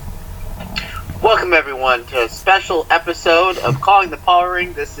Welcome, everyone, to a special episode of Calling the Power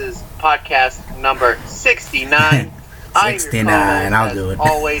Ring. This is podcast number 69. 69, I'll do it.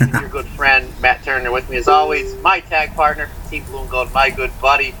 Always, and your good friend, Matt Turner, with me as always. My tag partner from Team Blue and Gold, my good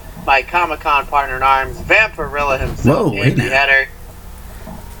buddy, my Comic-Con partner in arms, Vampirilla himself, Andy Header.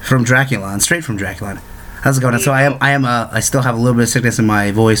 From Draculon, straight from Draculon. How's it going? So I still have a little bit of sickness in my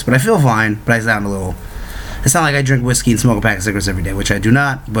voice, but I feel fine, but I sound a little... It's not like I drink whiskey and smoke a pack of cigarettes every day, which I do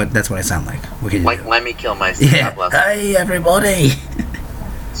not, but that's what I sound like. What can you do? Let me kill myself. Yeah. Hey, everybody.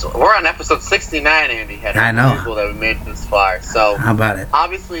 So we're on episode 69, Andy Header. I know. People that we made it this far. So how about it?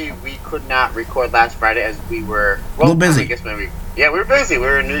 Obviously, we could not record last Friday as we were a little busy. I guess maybe. Yeah, we were busy. We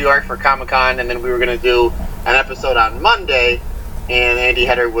were in New York for Comic-Con, and then we were going to do an episode on Monday. And Andy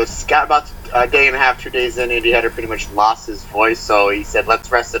Header got about a day and a half, 2 days in. Andy Header pretty much lost his voice, so he said,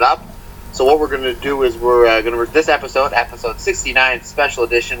 "Let's rest it up." So what we're going to do is we're going to this episode 69 special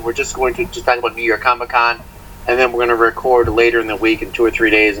edition. We're just going to talk about New York Comic Con, and then we're going to record later in the week in 2 or 3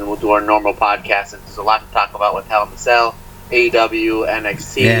 days, and we'll do our normal podcast. And there's a lot to talk about with Hell in the Cell, AEW,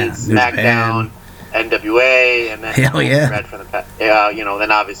 NXT, SmackDown, NWA, and then Hell what we read from the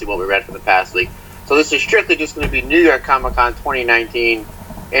then obviously what we read from the past week. So this is strictly just going to be New York Comic Con 2019.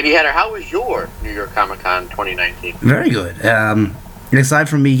 Andy Header, how was your New York Comic Con 2019? Very good. Aside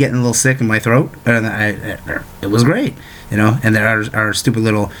from me getting a little sick in my throat, it was great, And there our stupid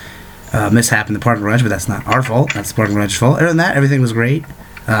little mishap in the parking garage, but that's not our fault. That's the parking garage's fault. Other than that, everything was great.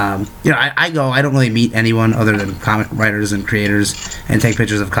 I don't really meet anyone other than comic writers and creators, and take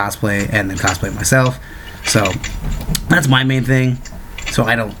pictures of cosplay and then cosplay myself. So that's my main thing. So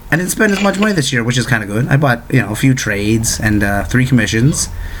I didn't spend as much money this year, which is kind of good. I bought a few trades and 3 commissions.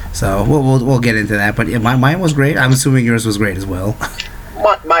 So we'll get into that. But yeah, mine was great. I'm assuming yours was great as well.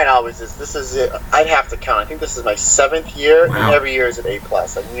 Mine always is. This is it. I'd have to count. I think this is my 7th year, wow. And every year is an A+.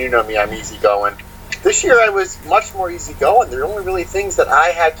 And you know me, I'm easygoing. This year I was much more easygoing. The only really things that I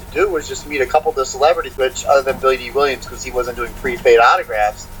had to do was just meet a couple of the celebrities, which other than Billy D. Williams, because he wasn't doing prepaid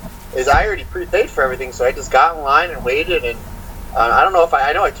autographs, is I already prepaid for everything. So I just got in line and waited. And I don't know if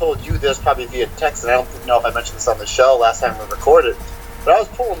I know I told you this probably via text, and I don't know if I mentioned this on the show last time we recorded. But I was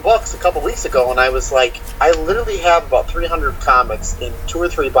pulling books a couple weeks ago, and I was like, I literally have about 300 comics in 2 or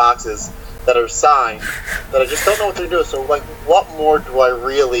 3 boxes that are signed that I just don't know what to do. So, like, what more do I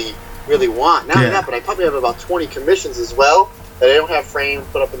really want? Not only that, but I probably have about 20 commissions as well that I don't have framed,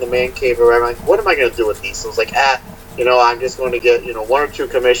 put up in the man cave or whatever. I'm like, what am I going to do with these? So I was like, I'm just going to get, 1 or 2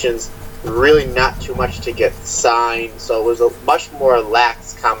 commissions, really not too much to get signed. So it was a much more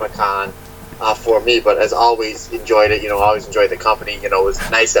lax Comic-Con. For me, but as always enjoyed it. Always enjoyed the company. It was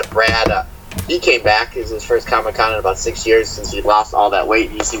nice that Brad he came back. It was his first Comic-Con in about 6 years since he lost all that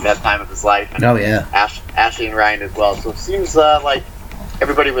weight. He seemed to have time of his life. And Ashley and Ryan as well. So it seems like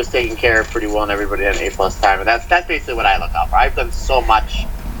everybody was taken care of pretty well, and everybody had an A+ time. And that's basically what I look out for. I've done so much,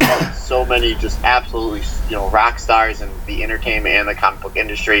 so many just absolutely rock stars in the entertainment and the comic book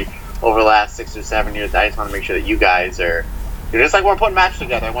industry over the last 6 or 7 years. I just want to make sure that you guys are. Just like we're putting a match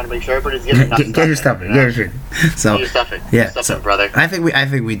together, I want to make sure everybody's getting enough get your stuff in. Get your stuff in. Yeah, brother. I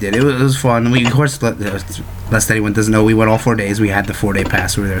think we did. It was fun. We, of course, lest anyone doesn't know, we went all 4 days. We had the 4-day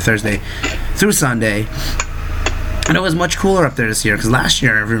pass. We were there Thursday through Sunday, and it was much cooler up there this year. Because last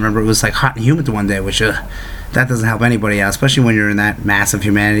year, I remember, it was like hot and humid one day, which that doesn't help anybody out, especially when you're in that mass of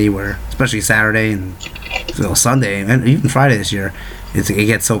humanity. Where especially Saturday and Sunday and even Friday this year. It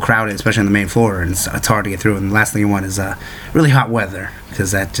gets so crowded, especially on the main floor, and it's hard to get through. And the last thing you want is really hot weather,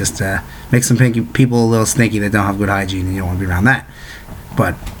 because that just makes some people a little stinky that don't have good hygiene, and you don't want to be around that.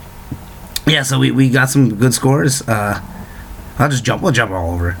 But yeah, so we got some good scores. We'll jump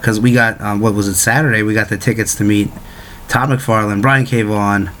all over, because we got Saturday? We got the tickets to meet Todd McFarlane, Brian K.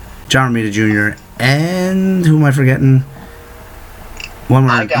 Vaughan, John Romita Jr., and who am I forgetting? One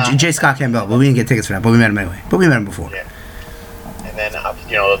more, J. Scott Campbell. But we didn't get tickets for that. But we met him anyway. But we met him before. Yeah. And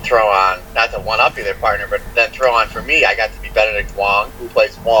then, throw on, not to one-up either partner, but then throw on for me, I got to meet Benedict Wong, who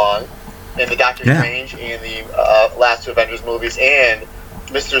plays Wong in the Doctor Strange and the last 2 Avengers movies, and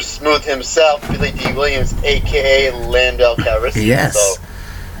Mr. Smooth himself, Billy D. Williams, a.k.a. Lando Calrissian. Yes.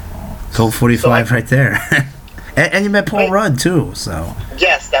 Cold 45 right there. and you met Paul Rudd, too, so.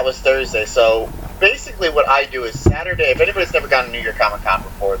 Yes, that was Thursday. So, basically what I do is Saturday, if anybody's never gone to New York Comic Con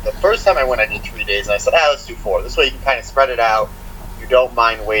before, the first time I went, I did 3 days, and I said, let's do 4. This way you can kind of spread it out. Don't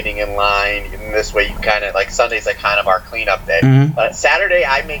mind waiting in line, and this way you kind of Sunday's kind of our cleanup day. Mm-hmm. But Saturday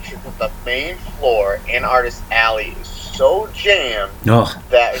I make sure that the main floor in Artist Alley is so jammed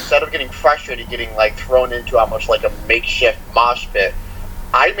that instead of getting frustrated, getting thrown into almost like a makeshift mosh pit,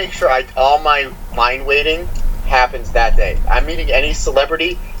 I make sure all my line waiting happens that day. I'm meeting any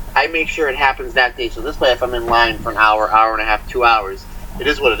celebrity, I make sure it happens that day. So this way, if I'm in line for an hour, hour and a half, 2 hours, it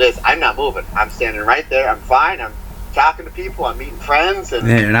is what it is. I'm not moving. I'm standing right there. I'm fine. I'm talking to people. I'm meeting friends. And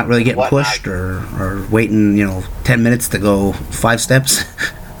yeah, you're not really getting whatnot. pushed or waiting, 10 minutes to go 5 steps.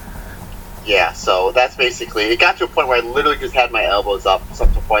 Yeah, so that's basically, it got to a point where I literally just had my elbows up at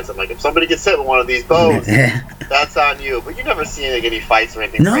some points. I'm like, if somebody gets hit with one of these bows, that's on you. But you never seen like any fights or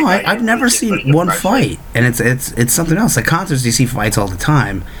anything. No, right now. I've never seen one fight, and it's something else. Like concerts, you see fights all the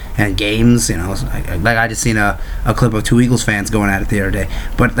time, and games. I just seen a clip of 2 Eagles fans going at it the other day.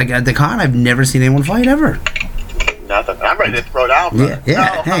 But like at the con, I've never seen anyone fight ever. Nothing. I'm ready to throw down. Yeah.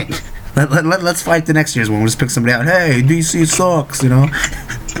 No. Hey, let's fight the next year's one. We'll just pick somebody out. Hey, DC sucks.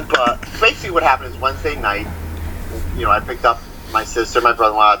 But basically, what happened is Wednesday night, I picked up my sister, my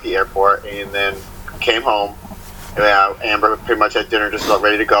brother-in-law at the airport, and then came home. Amber pretty much had dinner, just about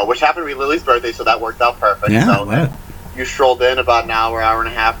ready to go, which happened to be Lily's birthday, so that worked out perfect. Yeah, so wow. You strolled in about an hour and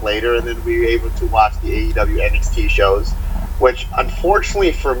a half later, and then we were able to watch the AEW NXT shows, which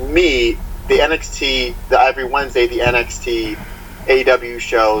unfortunately for me, the NXT, every Wednesday, the NXT AEW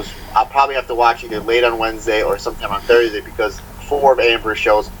shows, I'll probably have to watch either late on Wednesday or sometime on Thursday because 4 of Amber's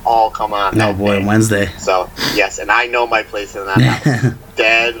shows all come on. Oh boy, day. Wednesday. So yes, and I know my place in that house.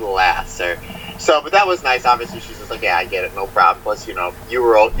 Dead last, sir. So, but that was nice. Obviously, she's just like, yeah, I get it, no problem. Plus, you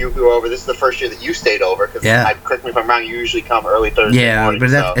were over. This is the first year that you stayed over. Cause correct me if I'm wrong. You usually come early Thursday morning.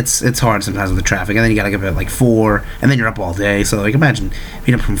 But it's hard sometimes with the traffic, and then you gotta get up at like 4, and then you're up all day. So like, imagine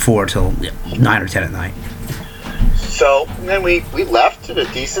being up from 4 till 9 or 10 at night. So then we left at a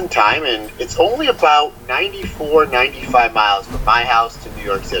decent time, and it's only about 95 miles from my house to New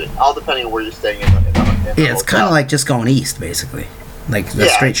York City, all depending on where you're staying in the it's kind of like just going east, basically, like the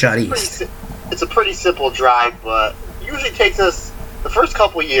straight shot east. It's a pretty simple drive, but it usually takes us, the first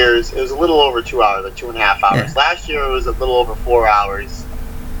couple of years, it was a little over 2 hours, like 2.5 hours. Yeah. Last year, it was a little over 4 hours.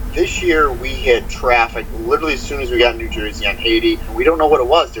 This year, we hit traffic literally as soon as we got in New Jersey on 80, and we don't know what it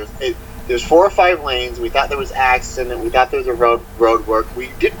was. There's 4 or 5 lanes. We thought there was accident. We thought there was a road work. We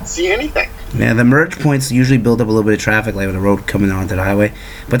didn't see anything. Yeah, the merge points usually build up a little bit of traffic, like with a road coming onto the highway.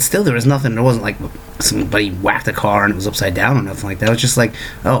 But still, there was nothing. There wasn't like somebody whacked a car and it was upside down or nothing like that. It was just like,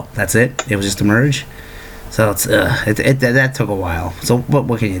 oh, that's it. It was just a merge. So it's that took a while. So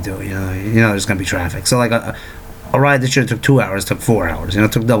what can you do? There's gonna be traffic. So like a ride that should have took 2 hours took 4 hours.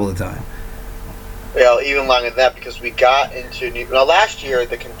 It took double the time. Well, even longer than that, because we got into last year,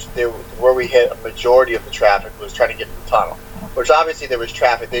 where we hit a majority of the traffic was trying to get to the tunnel, which obviously there was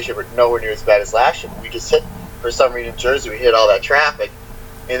traffic this year, but nowhere near as bad as last year. We just hit, for some reason, in Jersey, we hit all that traffic,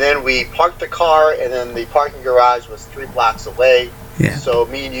 and then we parked the car, and then the parking garage was 3 blocks away. Yeah. So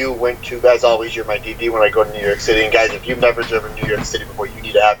me and you went to, as always, you're my DD when I go to New York City, and guys, if you've never driven New York City before, you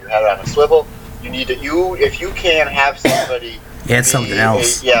need to have your head on a swivel. If you can have somebody. Yeah, it's something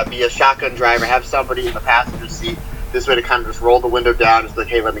else. Be a shotgun driver. Have somebody in the passenger seat. This way to kind of just roll the window down. Just like,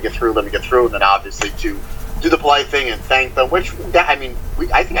 hey, let me get through. And then obviously to do the polite thing and thank them. Which,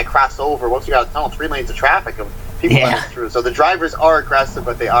 I think I crossed over. Once we got a tunnel, 3 lanes of traffic, and people let us through. So the drivers are aggressive,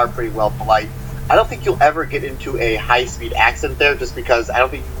 but they are pretty well polite. I don't think you'll ever get into a high-speed accident there, just because I don't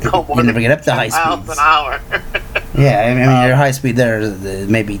think you can go more than get up to high miles an hour. Yeah, your high speed there is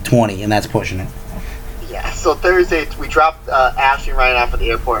maybe 20, and that's pushing it. Yeah, so Thursday, we dropped Ashley and Ryan off at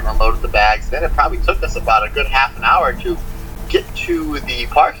the airport and unloaded the bags. Then it probably took us about a good half an hour to get to the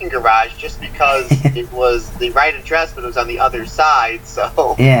parking garage, just because it was the right address, but it was on the other side,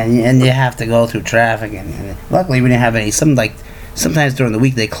 so... Yeah, and you have to go through traffic, and luckily we didn't have any... Sometimes during the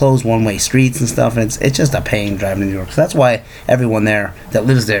week they close one-way streets and stuff, and it's just a pain driving to New York. So that's why everyone there that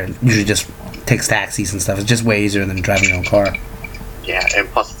lives there usually just takes taxis and stuff. It's just way easier than driving your own car. Yeah, and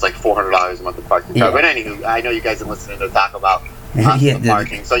plus it's like $400 a month to park your car. But anywho, I know you guys are listening to talk about the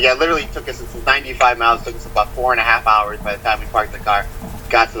parking. So yeah, literally took us 95 miles, took us about 4.5 hours by the time we parked the car,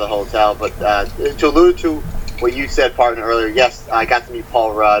 got to the hotel. But to allude to what you said, partner, earlier, yes, I got to meet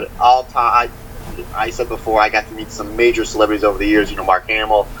Paul Rudd. I said before, I got to meet some major celebrities over the years. Mark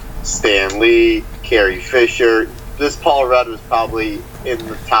Hamill, Stan Lee, Carrie Fisher. This Paul Rudd was probably in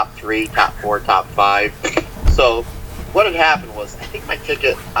the top 3, top 4, top 5. So what had happened was, I think my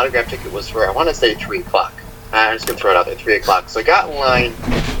autograph ticket was for, I want to say 3 o'clock. I'm just going to throw it out there, 3 o'clock. So I got in line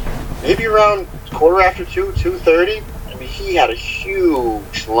maybe around 2:15, 2:30. I mean, he had a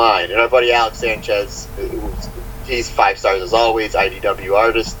huge line. And our buddy Alex Sanchez, he's 5 stars as always, IDW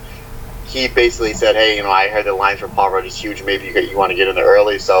artist. He basically said, hey, I heard the line from Paul Rudd is huge. Maybe you want to get in there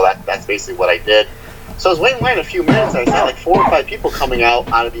early. So that's basically what I did. So I was waiting in line a few minutes, and I saw like 4 or 5 people coming out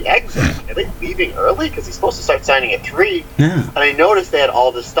of the exit. Are they leaving early? Because he's supposed to start signing at 3. Yeah. And I noticed they had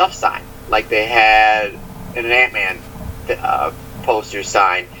all this stuff signed. Like they had an Ant-Man poster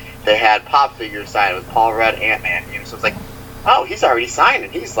signed. they had pop figures signed with Paul Rudd, Ant-Man. You know, so it's like, oh, he's already signed,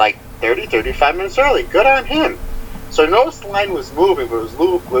 and he's like 35 minutes early. Good on him. So I noticed the line was moving, but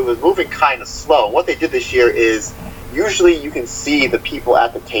it was moving kind of slow. And what they did this year is, usually you can see the people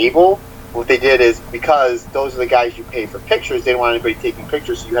at the table. What they did is, because those are the guys you pay for pictures, they didn't want anybody taking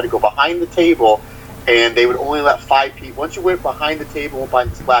pictures, so you had to go behind the table, and they would only let 5 people. Once you went behind the table,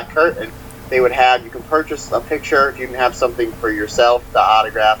 behind this black curtain, they would have, you can purchase a picture if you didn't have something for yourself, the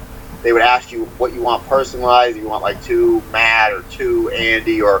autograph. They would ask you what you want personalized, if you want like 2 Matt or 2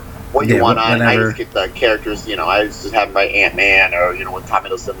 Andy, or what you want on. And I just get the characters, you know, I just have them write Ant-Man, or, you know, with Tom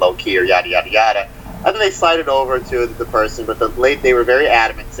Hiddleston low-key, or yada, yada, yada. And then they slide it over to the person, but they were very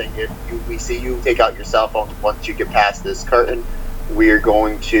adamant, saying, if we see you take out your cell phone once you get past this curtain, we're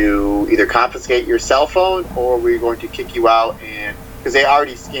going to either confiscate your cell phone, or we're going to kick you out, and because they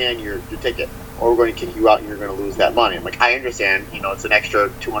already scanned your ticket, or we're going to kick you out and you're going to lose that money. I'm like, I understand, you know, it's an extra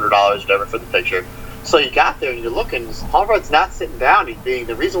 $200 whatever for the picture. So you got there and you're looking, Paul Rudd's not sitting down.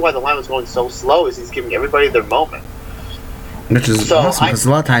 The reason why the line was going so slow is he's giving everybody their moment. Which is awesome, because a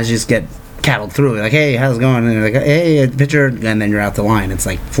lot of times you just get cattled through. Like, hey, how's it going? And they're like, hey, a picture, and then you're out the line. It's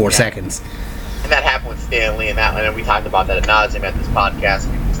like 4 seconds. And that happened with Stan Lee, and we talked about that at nauseam at this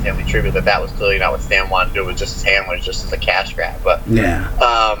podcast, the Stan Lee tribute, that was clearly not what Stan wanted to do. It was just his handlers, just as a cash grab. But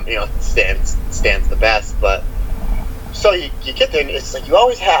yeah, you know, Stan's the best. But so you get there, and it's like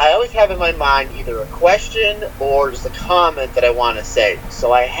I always have in my mind either a question or just a comment that I want to say.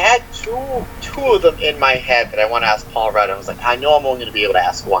 So I had two of them in my head that I want to ask Paul Rudd. I was like, I know I'm only going to be able to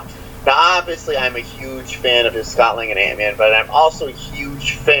ask one. Now, obviously, I'm a huge fan of his Scott Lang and Ant-Man, but I'm also a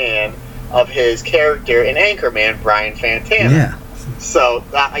huge fan of his character in Anchorman, Brian Fantana. Yeah. So,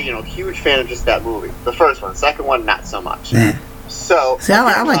 you know, huge fan of just that movie. The first one. Second one, not so much. Yeah. So, see,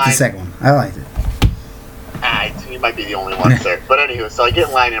 I like the second one. I liked it. You might be the only one, sir. But anywho, so I get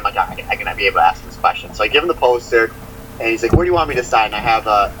in line, and I'm like, I'm going to be able to ask this question. So I give him the poster, and he's like, where do you want me to sign? I have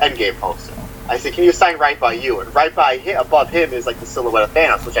a Endgame poster. I said, can you sign right by you? And right above him is like the silhouette of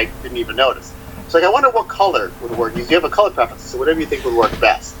Thanos, which I didn't even notice. So like, I wonder what color would work. You have a color preference, so whatever you think would work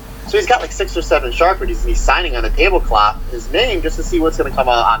best. So he's got like 6 or 7 Sharpies, and he's signing on the tablecloth his name just to see what's going to come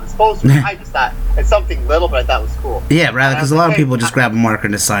out on this poster. I just thought it's something little, but I thought it was cool. Yeah, rather, because a lot of people just grab a marker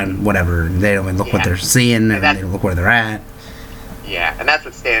to sign whatever. They don't even look what they're seeing, and they don't look where they're at. Yeah, and that's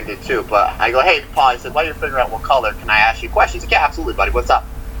what Stan did too. But I go, hey, Paul, I said, while you're figuring out what color, can I ask you a question? He's like, yeah, absolutely, buddy. What's up?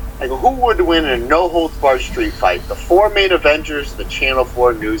 I go, who would win in a no-holds-barred street fight? The 4 main Avengers, the Channel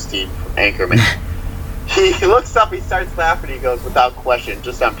 4 news team from Anchorman. He looks up, he starts laughing, he goes, without question,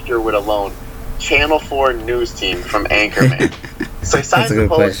 just on pure wit alone, Channel 4 news team from Anchorman. So he signs the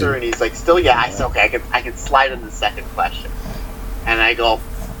poster, question. And he's like, still, yeah. I said, okay, I can slide in the second question. And I go,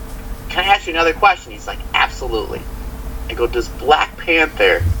 can I ask you another question? He's like, absolutely. I go, does Black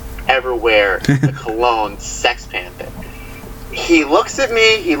Panther ever wear the cologne Sex Panther? He looks at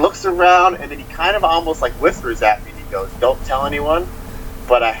me, he looks around, and then he kind of almost like whispers at me, and he goes, don't tell anyone,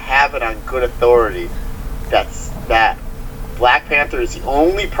 but I have it on good authority that Black Panther is the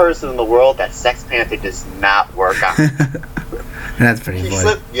only person in the world that Sex Panther does not work on. That's pretty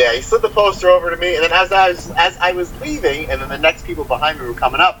funny. He slid the poster over to me, and then as I was leaving, and then the next people behind me were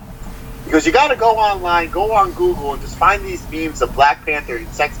coming up, he goes, you gotta go online, go on Google, and just find these memes of Black Panther and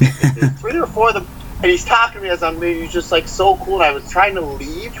Sex Panther. There's 3 or 4 of them. And he's talking to me as I'm leaving. He's just like so cool. And I was trying to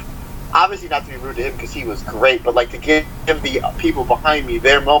leave, obviously not to be rude to him because he was great, but like to give the people behind me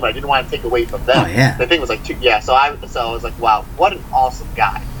their moment. I didn't want to take away from them. Oh, yeah. The thing was like, so I was like, wow, what an awesome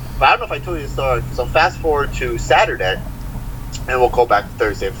guy. But I don't know if I told you the story. So fast forward to Saturday, and we'll go back to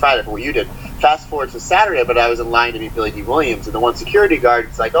Thursday and Friday for what you did. Fast forward to Saturday, but I was in line to meet Billy D. Williams, and the one security guard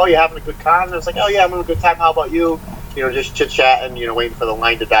is like, oh, you having a good con? And I was like, oh yeah, I'm having a good time. How about you? You know, just chit chatting, you know, waiting for the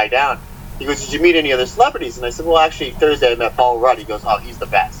line to die down. He goes, did you meet any other celebrities? And I said, well, actually, Thursday I met Paul Rudd. He goes, oh, he's the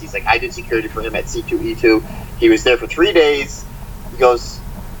best. He's like, I did security for him at C2E2. He was there for 3 days. He goes,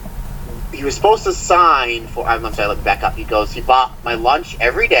 he was supposed to sign for, I'm sorry, let me back up. He goes, he bought my lunch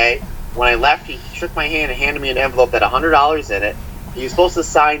every day. When I left, he shook my hand and handed me an envelope that had $100 in it. He was supposed to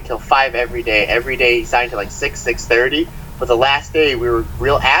sign till 5 every day. Every day he signed till like 6:30. But the last day, we were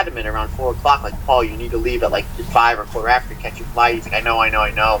real adamant around 4 o'clock, like, Paul, you need to leave at like 5 or 4 after to catch your flight. He's like, I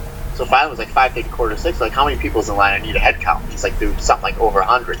know. So finally it was like 5:30, 5:45. Like, how many people's in line? I need a head count. He's like, dude, something like over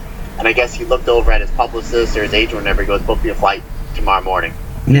 100. And I guess he looked over at his publicist or his agent whenever he goes, book me a flight tomorrow morning.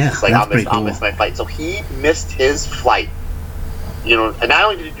 Yeah, it's like, I'll miss my flight. So he missed his flight. You know, and not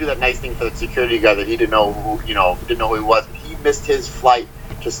only did he do that nice thing for the security guy that he didn't know who he was, but he missed his flight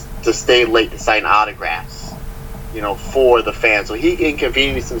just to stay late to sign autographs, you know, for the fans. So he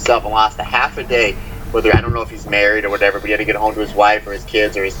inconvenienced himself and lost a half a day whether, I don't know if he's married or whatever, but he had to get home to his wife or his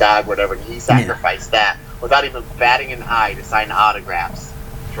kids or his dog, whatever. And he sacrificed that without even batting an eye to sign autographs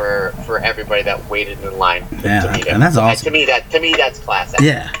for everybody that waited in line to meet him. And that's awesome. To me, that's class.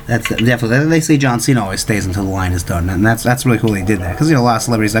 Yeah, that's definitely. They say John Cena always stays until the line is done, and that's really cool. They did that because a lot of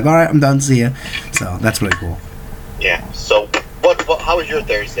celebrities like, all right, I'm done, see ya. So that's really cool. Yeah. So, how was your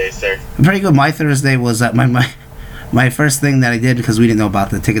Thursday, sir? Pretty good. My Thursday was my first thing that I did, because we didn't know about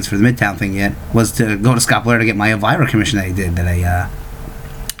the tickets for the Midtown thing yet, was to go to Scott Blair to get my Elvira commission that he did. That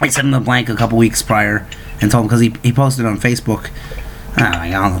I sent him the blank a couple weeks prior and told him, because he posted on Facebook, I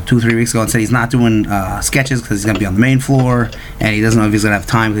don't know, 2-3 weeks ago, and said he's not doing sketches because he's going to be on the main floor, and he doesn't know if he's going to have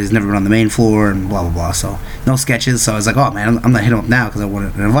time because he's never been on the main floor, and blah, blah, blah. So, no sketches. So I was like, oh, man, I'm going to hit him up now because I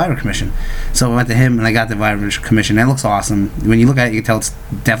wanted an Elvira commission. So I went to him, and I got the Elvira commission. It looks awesome. When you look at it, you can tell it's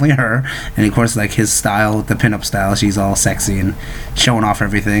definitely her. And, of course, like his style, the pinup style, she's all sexy and showing off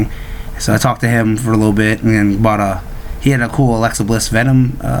everything. So I talked to him for a little bit and then bought he had a cool Alexa Bliss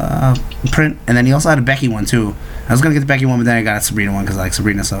Venom print, and then he also had a Becky one too. I was gonna get the Becky one, but then I got a Sabrina one because I like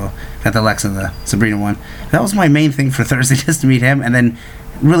Sabrina, so got the Alexa and the Sabrina one. That was my main thing for Thursday, just to meet him, and then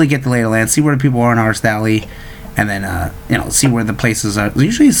really get the lay of the land, see where the people are in Artist Alley, and then see where the places are.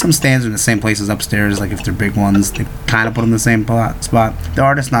 Usually some stands are in the same places upstairs, like if they're big ones, they kind of put them in the same spot. The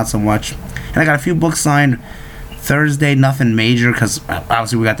artists, not so much. And I got a few books signed Thursday, nothing major, because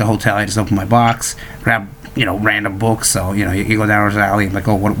obviously we got the hotel. I just opened my box, grabbed random books. So you go down to the alley and like,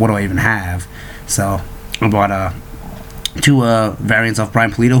 oh, what do I even have? So I bought 2 variants of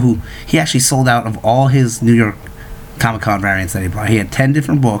Brian Pulido, who he actually sold out of all his New York Comic Con variants that he brought. He had 10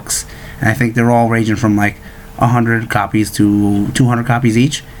 different books, and I think they're all ranging from like 100 copies to 200 copies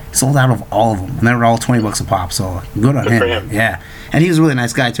each. Sold out of all of them, and they were all $20 a pop. So good on him. Yeah, and he was a really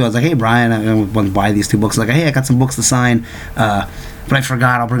nice guy too. I was like, hey Brian, I want to buy these 2 books. Like, hey, I got some books to sign, but I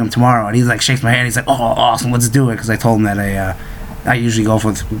forgot. I'll bring them tomorrow. And he's like, shakes my hand. He's like, oh, awesome, let's do it. Because I told him that I usually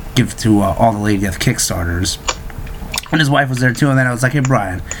give to all the Lady Death Kickstarters. And his wife was there too, and then I was like, hey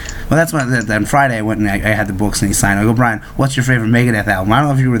Brian, well that's when then Friday I went and I had the books and he signed. I go, Brian, what's your favorite Megadeth album? I don't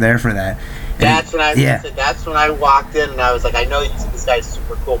know if you were there for that. That's when I walked in and I was like, I know this guy's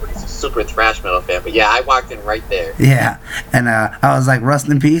super cool, but he's a super thrash metal fan. But yeah, I walked in right there. Yeah, and I was like, rust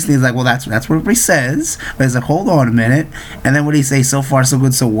in peace, and he's like, well that's what he says. But he's like, hold on a minute, and then what did he say? So far so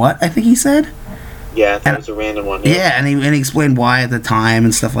good, so what? I think he said. Yeah, that was a random one. Yeah, and he explained why at the time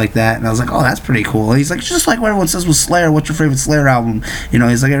and stuff like that. And I was like, oh, that's pretty cool. And he's like, just like what everyone says with Slayer, what's your favorite Slayer album?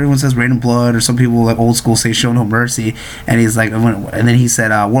 He's like, everyone says Rain and Blood, or some people like old school say Show No Mercy. And he's like, and then he said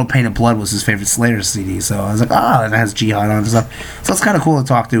World Painted Blood was his favorite Slayer CD. So I was like, oh, and it has Jihad on and stuff. So it's kind of cool to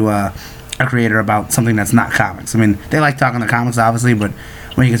talk to a creator about something that's not comics. I mean, they like talking to comics, obviously, but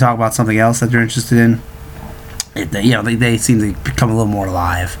when you can talk about something else that they're interested in, they seem to become a little more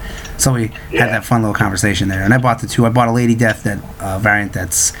alive. So we had that fun little conversation there, and I bought the 2. I bought a Lady Death variant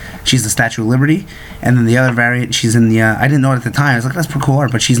she's the Statue of Liberty, and then the other variant she's in the I didn't know it at the time. I was like, that's pretty cool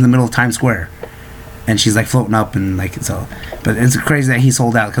art, but she's in the middle of Times Square, and she's like floating up and like so. But it's crazy that he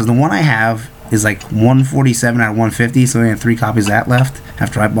sold out because the one I have is like 147 out of 150, so we had 3 copies of that left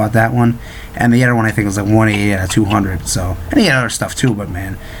after I bought that one, and the other one I think was like 180 out of 200. So and he had other stuff too, but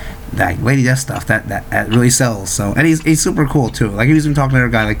man, that Lady Death stuff that really sells. So and he's super cool too. Like he was even talking to a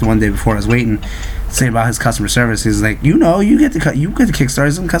guy like the one day before I was waiting, saying about his customer service. He's like, you get the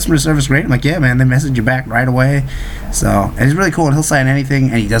Kickstarters and customer service great. I'm like, yeah man, they message you back right away. So and he's really cool, and he'll sign anything,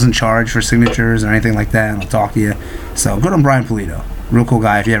 and he doesn't charge for signatures or anything like that, and he'll talk to you. So good on Brian Pulido, real cool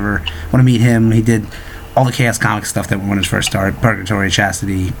guy. If you ever want to meet him, he did all the Chaos Comics stuff that when it first started: Purgatory,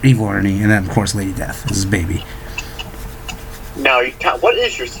 Chastity, Evil Ernie, and then of course Lady Death is his baby. Now, what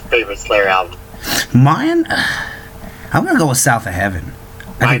is your favorite Slayer album? Mine, I'm gonna go with South of Heaven.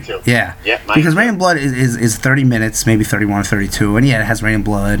 Mine too. Yeah, mine because too. Rain and Blood is 30 minutes, maybe 31 or 32, and yeah, it has Rain and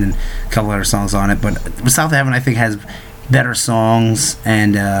Blood and a couple other songs on it. But South of Heaven, I think, has better songs,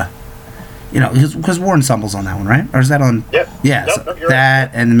 and because War Ensemble's on that one, right? Or is that on? Yep. Yeah, nope, so that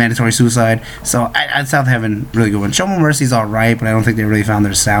right. And Mandatory Suicide. So I South of Heaven, really good one. Show No Mercy's all right, but I don't think they really found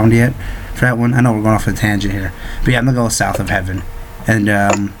their sound yet for that one. I know we're going off a tangent here, but yeah, I'm gonna go with South of Heaven, and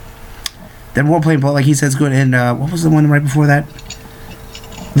then War Playing Blood, like he says, good. And what was the one right before that?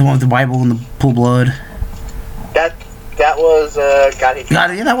 The one with the Bible and the Pool Blood. That was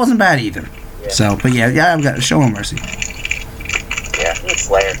that wasn't bad either. Yeah. So, but yeah, I've got Show No Mercy. Yeah, it's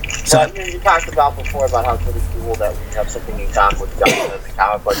Slayer. So, well, you talked about before about how it's really cool that we have something in common with the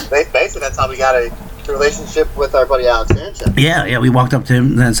comic books. Basically, that's how we got a relationship with our buddy Alex Sanchez. Yeah, we walked up to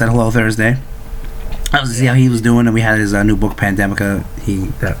him and said hello Thursday. I was to see how he was doing, and we had his new book, Pandemica.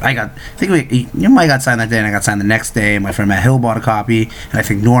 I got signed that day, and I got signed the next day. My friend Matt Hill bought a copy, and I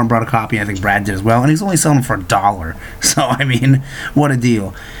think Norm brought a copy, and I think Brad did as well. And he's only selling them for $1. So I mean, what a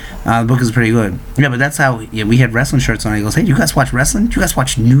deal! The book is pretty good. Yeah, but that's how we had wrestling shirts on. He goes, "Hey, do you guys watch wrestling? Do you guys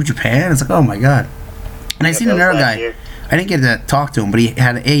watch New Japan?" It's like, oh my god! And I seen another guy. Year. I didn't get to talk to him, but he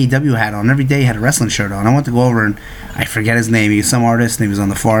had an AEW hat on. Every day he had a wrestling shirt on. I went to go over, and I forget his name. He was some artist, and he was on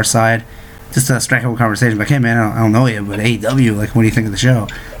the far side. Just to strike up a conversation, like, hey man, I don't know you, but AEW, like, what do you think of the show?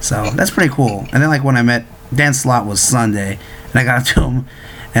 So that's pretty cool. And then, like, when I met Dan Slott was Sunday, and I got up to him,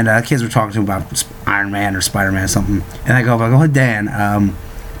 and kids were talking to him about Iron Man or Spider-Man or something, and I go, hey Dan,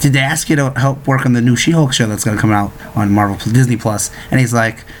 did they ask you to help work on the new She-Hulk show that's going to come out on Disney Plus? And he's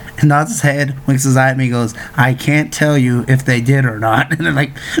like, nods his head, winks his eye at me, goes, I can't tell you if they did or not. And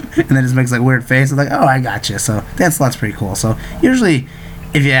then just makes like weird face. I'm like, oh, I got you. So Dan Slott's pretty cool. So usually,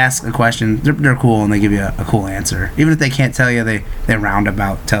 if you ask a question, they're cool and they give you a cool answer. Even if they can't tell you, they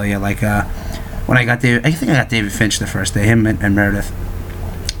roundabout tell you. Like when I got David Finch the first day, him and Meredith,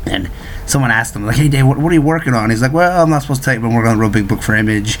 and someone asked him like, "Hey Dave, what are you working on?" He's like, "Well, I'm not supposed to tell you, but I'm working on a real big book for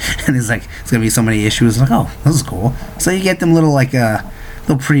Image." And he's like, "It's gonna be so many issues." I'm like, "Oh, this is cool." So you get them little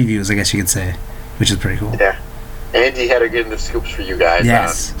little previews, I guess you could say, which is pretty cool. Yeah, Andy had her getting the scoops for you guys.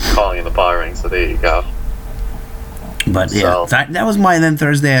 Yes, calling in the bar ring. So there you go. But yeah, that was my. Then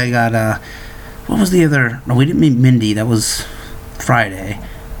Thursday I got what was the other? No, we didn't meet Mindy. That was Friday.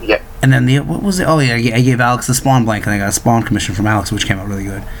 Yep. And then what was it? Oh yeah, I gave Alex the Spawn blanket. And I got a Spawn commission from Alex, which came out really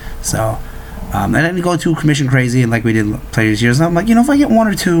good. So I didn't go too commission crazy like we did previous years. I'm like, if I get one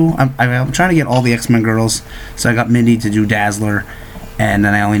or two, I'm trying to get all the X-Men girls. So I got Mindy to do Dazzler, and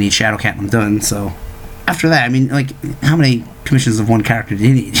then I only need Shadowcat and I'm done. So after that, I mean, like, how many commissions of one character do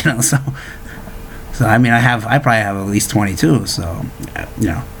you need? So I mean, I probably have at least 22. So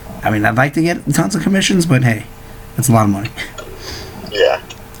I mean, I'd like to get tons of commissions, but hey, that's a lot of money. Yeah.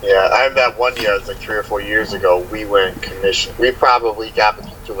 I have that one year. It was like 3 or 4 years ago. We went commission. We probably got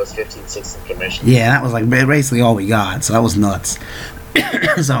between us 15, 16 commissions. Yeah, that was like basically all we got. So that was nuts.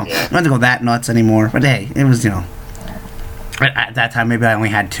 So I don't have to go that nuts anymore. But hey, it was at that time maybe I only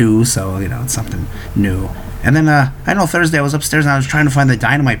had 2, so it's something new. And then I know Thursday I was upstairs and I was trying to find the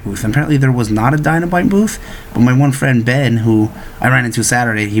Dynamite booth. And apparently there was not a Dynamite booth, but my one friend Ben, who I ran into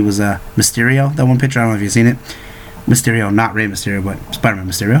Saturday, he was Mysterio. That one picture, I don't know if you've seen it. Mysterio, not Rey Mysterio, but Spider-Man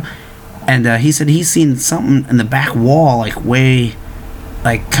Mysterio. And he said he's seen something in the back wall, like way,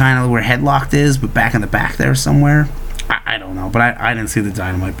 like kind of where Headlocked is, but back in the back there somewhere. I don't know, but I didn't see the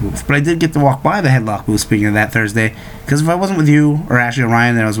Dynamite booth. But I did get to walk by the Headlock booth, speaking of that, Thursday. Because if I wasn't with you, or Ashley or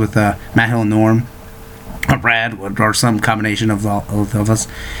Ryan, then I was with Matt Hill and Norm, or Brad, or some combination of both of us.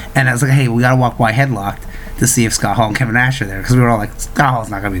 And I was like, hey, we got to walk by Headlocked to see if Scott Hall and Kevin Nash are there. Because we were all like, Scott Hall's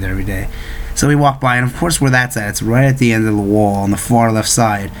not going to be there every day. So we walked by, and of course where that's at, it's right at the end of the wall on the far left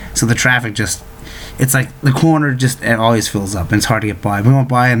side. So the traffic it's like the corner it always fills up, and it's hard to get by. We went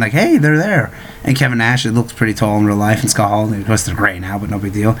by and like, hey, they're there. And Kevin Nash, it looks pretty tall in real life, and Scott Hall, of course they're great now, but no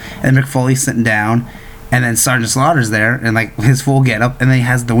big deal. And Mick Foley's sitting down, and then Sergeant Slaughter's there, and like his full getup, and then he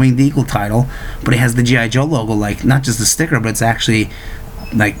has the Winged Eagle title, but he has the G.I. Joe logo, like not just the sticker, but it's actually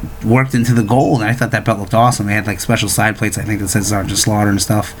like worked into the gold. And I thought that belt looked awesome. They had like special side plates, I think, that said Sergeant Slaughter and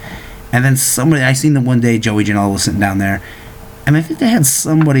stuff. And then I seen them one day, Joey Janela was sitting down there. And I think they had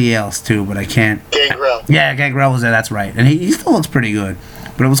somebody else too, but I can't. Gangrel. Yeah, Gangrel was there, that's right. And he still looks pretty good.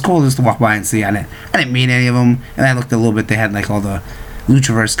 But it was cool just to walk by and see. I didn't meet any of them. And I looked a little bit, they had like all the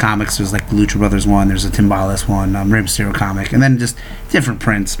Luchaverse comics. There's like the Lucha Brothers one, there's a Timbalis one, Rey Mysterio comic, and then just different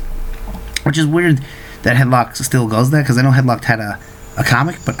prints. Which is weird that Headlock still goes there, because I know Headlock had a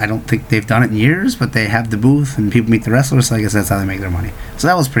comic, but I don't think they've done it in years, but they have the booth and people meet the wrestlers, so I guess that's how they make their money. So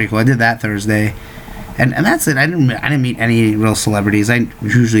that was pretty cool. I did that Thursday, and that's it. I didn't meet any real celebrities. I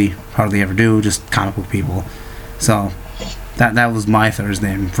usually hardly ever do, just comic book people. So that was my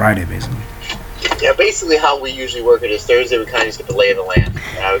Thursday and Friday basically. Yeah, basically how we usually work it is Thursday we kind of just get the lay of the land.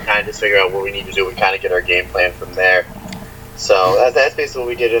 We kind of just figure out what we need to do. We kind of get our game plan from there. So that's basically what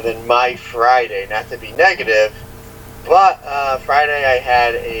we did. And then my Friday, not to be negative, but Friday I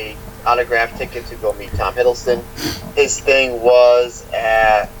had a autograph ticket to go meet Tom Hiddleston. His thing was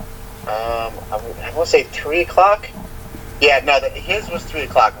at, I want to say 3 o'clock. Yeah, no, his was 3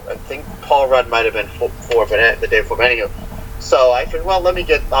 o'clock. I think Paul Rudd might have been 4, but the day before. But anyway, so I figured, well,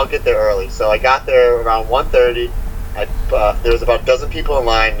 I'll get there early. So I got there around 1:30. There was about a dozen people in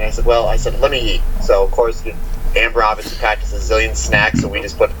line, and I said, let me eat. So of course, Amber obviously packed us a zillion snacks, so we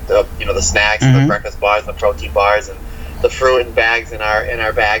just put the snacks, and the breakfast bars, and the protein bars, and the fruit and bags in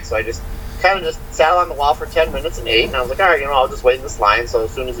our bags. So I just kind of just sat on the wall for 10 minutes and ate, and I was like, all right, I'll just wait in this line. So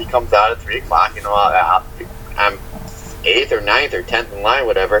as soon as he comes out at 3 o'clock, I'm 8th or 9th or 10th in line,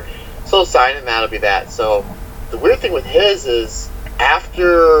 whatever. So he'll sign, and that'll be that. So the weird thing with his is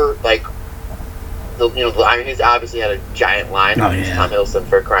after, like, he's obviously had a giant line. Oh, yeah. Tom Hiddleston,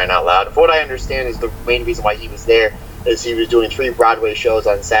 for crying out loud. For what I understand is the main reason why he was there is he was doing 3 Broadway shows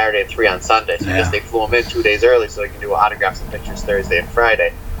on Saturday and 3 on Sunday. So I guess they flew him in 2 days early so he can do autographs and pictures Thursday and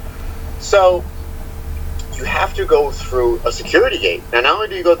Friday. So you have to go through a security gate. Now, not only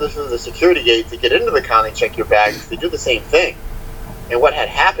do you go through the security gate to get into the con, they check your bags, they do the same thing. And what had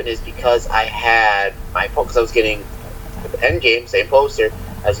happened is because I had because I was getting the Endgame, same poster,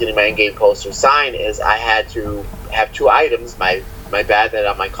 I was getting my Endgame poster signed, is I had to have 2 items, my bag that I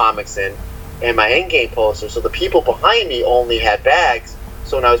have my comics in, and my Endgame poster. So the people behind me only had bags.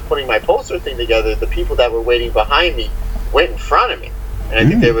 So when I was putting my poster thing together, the people that were waiting behind me went in front of me. And I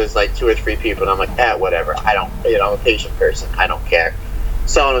think there was like 2 or 3 people, and I'm like, whatever. I don't, I'm a patient person. I don't care.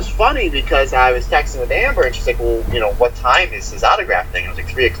 So it was funny because I was texting with Amber, and she's like, well, what time is his autograph thing? I was like,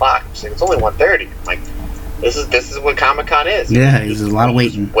 3 o'clock. She's like, it's only 1:30. I'm like, this is what Comic-Con is. Yeah, there's a lot of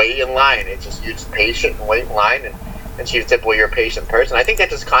waiting. Wait in line. You're just patient and wait in line. And she said, well, you're a patient person. I think that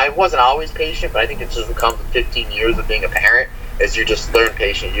just I wasn't always patient, but I think it just comes with 15 years of being a parent, as you just learn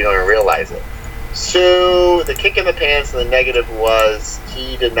patient. You don't even realize it. So the kick in the pants and the negative was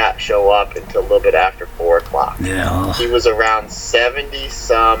he did not show up until a little bit after 4 o'clock. Yeah. He was around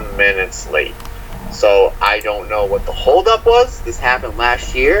 70-some minutes late. So I don't know what the holdup was. This happened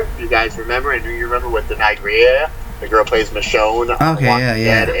last year. If you guys remember, I know you remember with the Nigria. The girl plays Michonne on The Walking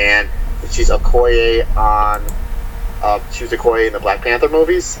Dead, and she's Okoye on. She was Okoye in the Black Panther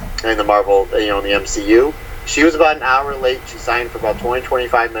movies and the Marvel, in the MCU. She was about an hour late. She signed for about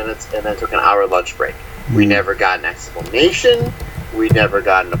 20-25 minutes and then took an hour lunch break. We never got an explanation. We never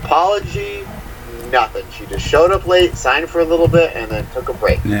got an apology. Nothing. She just showed up late, signed for a little bit, and then took a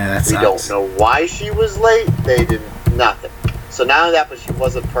break. Yeah, that sucks. We don't know why she was late. They didn't. Nothing. So now that, but she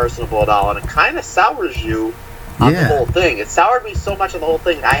wasn't personable at all, and it kind of sours you on the whole thing. It soured me so much on the whole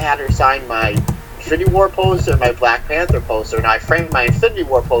thing. I had her sign my Infinity War poster and my Black Panther poster, and I framed my Infinity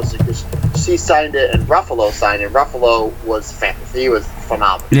War poster because she signed it and Ruffalo signed it. Ruffalo was fantasy. He was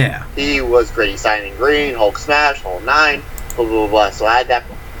phenomenal. Yeah. He was great. He signed in green, Hulk Smash, Hulk 9, blah, blah, blah. So I had that.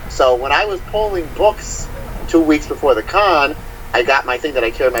 So when I was pulling books 2 weeks before the con, I got my thing that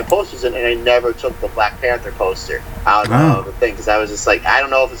I carried my posters in, and I never took the Black Panther poster out of the thing because I was just like, I don't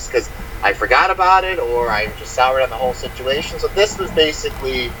know if it's because I forgot about it or I was just soured on the whole situation. So this was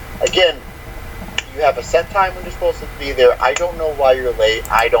basically, again, you have a set time when you're supposed to be there. I don't know why you're late.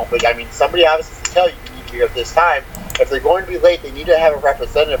 Somebody obviously has to tell you you need to be here at this time. If they're going to be late, they need to have a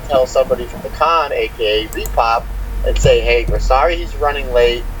representative tell somebody from the con, aka Repop, and say, hey, we're sorry he's running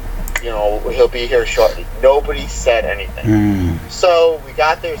late. He'll be here shortly. Nobody said anything. So we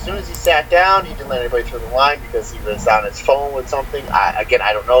got there. As soon as he sat down, he didn't let anybody through the line because he was on his phone with something. I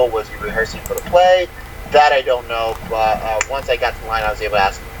don't know. Was he rehearsing for the play? That I don't know. But once I got to the line, I was able to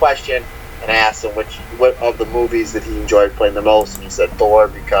ask him a question. And I asked him what of the movies that he enjoyed playing the most. And he said Thor,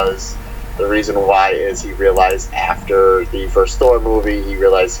 because the reason why is he realized after the first Thor movie, he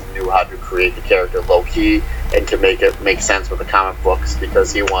realized he knew how to create the character low-key and to make it make sense with the comic books,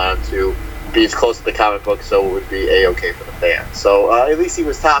 because he wanted to be as close to the comic book so it would be A-okay for the fans. So at least he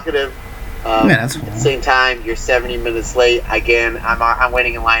was talkative. That's cool. At the same time, you're 70 minutes late. Again, I'm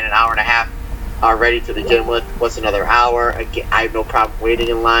waiting in line an hour and a half already to begin with. What's another hour? Again, I have no problem waiting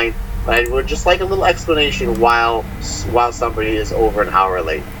in line. But I would just like a little explanation while somebody is over an hour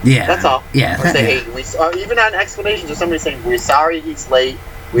late. Yeah. That's all. Yeah. Or say, hey, or even on explanations, or somebody saying, we're sorry he's late.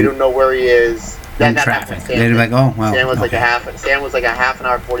 We don't know where he is. In traffic. They're like, oh, well. Stan was like a half an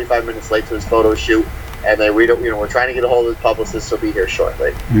hour, 45 minutes late to his photo shoot. And then we're trying to get a hold of his publicist. He'll be here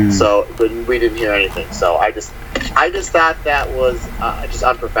shortly. So, but we didn't hear anything. So I just thought that was just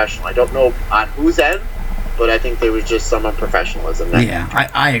unprofessional. I don't know on whose end, but I think there was just some unprofessionalism there. Yeah,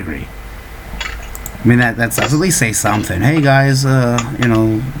 I agree. I mean, that's at least say something. Hey guys,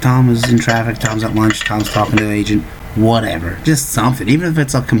 Tom is in traffic, Tom's at lunch, Tom's talking to the agent, whatever. Just something, even if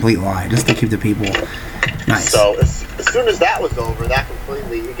it's a complete lie, just to keep the people nice. So as soon as that was over, that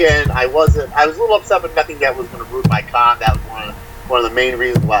completely, again, I was a little upset, but nothing that was going to ruin my con. That was one of the main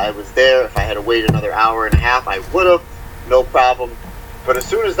reasons why I was there. If I had to wait another hour and a half, I would have, no problem. But as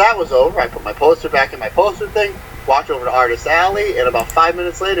soon as that was over, I put my poster back in my poster thing, walked over to Artist Alley, and about 5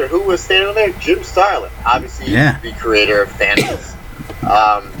 minutes later, who was standing there? Jim Starlin, obviously the creator of Thanos.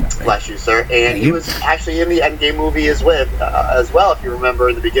 Bless you, sir. And he was actually in the Endgame movie as well, if you remember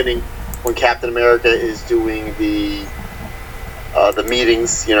in the beginning when Captain America is doing the the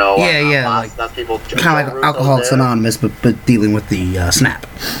meetings, like stuff. People kind of like Alcoholics Anonymous, but dealing with the SNAP.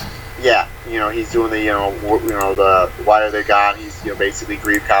 Yeah, he's doing the the why are they gone? He's basically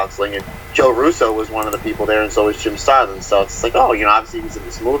grief counseling, and Joe Russo was one of the people there, and so was Jim Starlin. So it's like, obviously he's in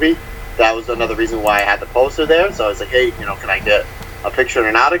this movie. That was another reason why I had the poster there. So I was like, hey, can I get a picture and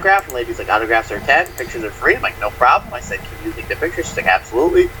an autograph? And lady's like, autographs are 10, pictures are free. I'm like, no problem. I said, can you take the picture? She's like,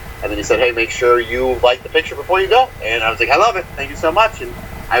 absolutely. And then he said, hey, make sure you like the picture before you go. And I was like, I love it. Thank you so much. And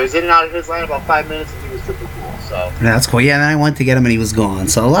I was in and out of his line about 5 minutes, and he was super cool. So yeah, that's cool. Yeah, and then I went to get him, and he was gone.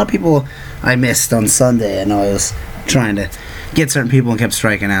 So a lot of people I missed on Sunday. I know I was trying to get certain people and kept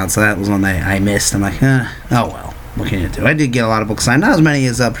striking out. So that was one that I missed. I'm like, oh well. What can you do? I did get a lot of books signed. Not as many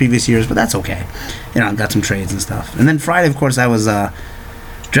as previous years, but that's okay. I got some trades and stuff. And then Friday, of course, I was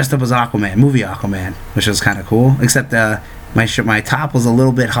dressed up as Aquaman, movie Aquaman, which was kind of cool. Except my top was a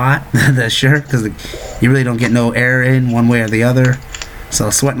little bit hot, the shirt, because you really don't get no air in one way or the other. So I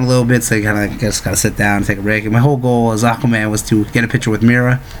was sweating a little bit, so you kind of just got to sit down and take a break. And my whole goal as Aquaman was to get a picture with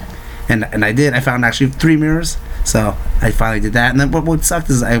Mira. And I did. I found actually 3 mirrors. So I finally did that. And then what sucked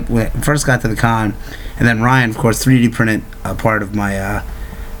is I first got to the con, and then Ryan, of course, 3D printed a part of my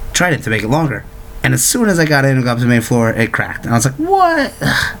Trident to make it longer. And as soon as I got in and got up to the main floor, it cracked. And I was like, what?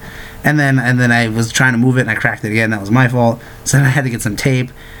 And then I was trying to move it, and I cracked it again. That was my fault. So then I had to get some tape.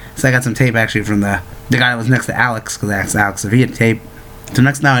 So I got some tape actually from the guy that was next to Alex, because I asked Alex if he had tape. So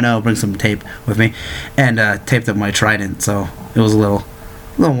next now I know, I'll bring some tape with me, and taped up my Trident. So it was a little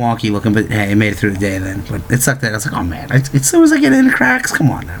wonky looking, but hey, it made it through the day then. But it sucked that I was like, oh man, as soon as I get in the cracks, come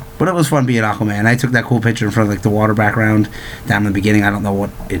on now. But it was fun being Aquaman. I took that cool picture in front of like the water background down in the beginning. I don't know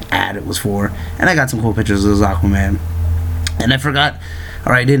what ad it was for, and I got some cool pictures as Aquaman. And I forgot,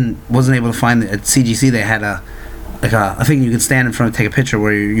 or I wasn't able to find at CGC they had a thing you can stand in front and take a picture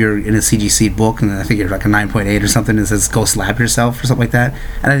where you're in a CGC book, and I think you're like a 9.8 or something, and it says go slap yourself or something like that.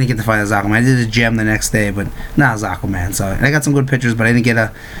 And I didn't get to find as Aquaman. I did a gem the next day, but not as Aquaman. So, and I got some good pictures, but I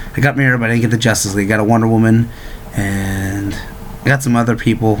got Mira, but I didn't get the Justice League. I got a Wonder Woman, and I got some other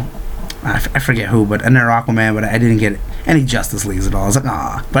people. I forget who, but and they're Aquaman, but I didn't get any Justice Leagues at all. I was like,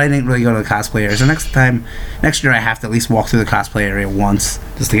 but I didn't really go to the cosplay area. So next year I have to at least walk through the cosplay area once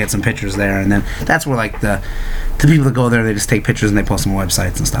just to get some pictures there, and then that's where like the people that go there, they just take pictures and they post them on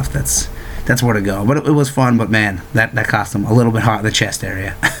websites and stuff. That's where to go. But it was fun. But man, that costume a little bit hot in the chest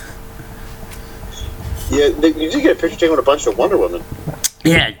area. Yeah, you did get a picture taken with a bunch of Wonder Women.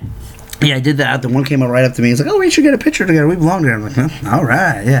 Yeah, I did that. The one came up right up to me. He's like, oh, we should get a picture together. We belong together. I'm like, huh? All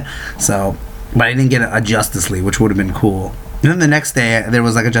right, yeah. So, but I didn't get a Justice League, which would have been cool. And then the next day, there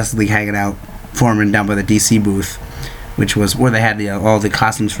was like a Justice League hanging out, forming down by the DC booth, which was where they had all the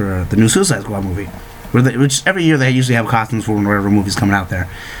costumes for the new Suicide Squad movie. Which every year they usually have costumes for whatever movie's coming out there,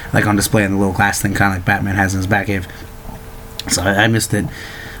 like on display in the little glass thing, kind of like Batman has in his Batcave. So I missed it.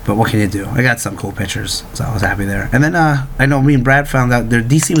 But what can you do? I got some cool pictures, so I was happy there. And then I know me and Brad found out their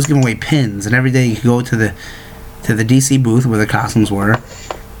DC was giving away pins, and every day you could go to the DC booth where the costumes were,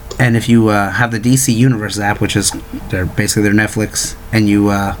 and if you have the DC Universe app, which is basically their Netflix, and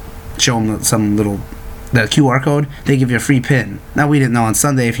you show them the QR code, they give you a free pin. Now we didn't know on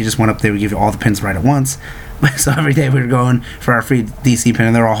Sunday if you just went up there, we give you all the pins right at once. So every day we were going for our free DC pin,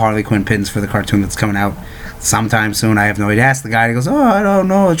 and they're all Harley Quinn pins for the cartoon that's coming out sometime soon. I have no idea. Ask the guy. He goes, oh, I don't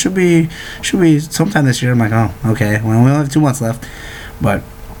know. It should be sometime this year. I'm like, oh, okay. Well, we only have 2 months left. But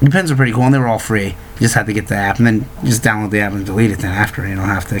the pins are pretty cool, and they were all free. You just had to get the app, and then you just download the app and delete it then after. You don't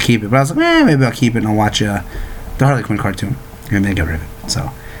have to keep it. But I was like, maybe I'll keep it and I'll watch the Harley Quinn cartoon and then get rid of it. So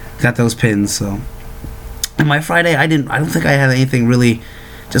got those pins. So and my Friday, I don't think I had anything really.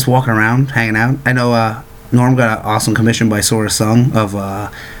 Just walking around, hanging out. I know Norm got an awesome commission by Sora Sung of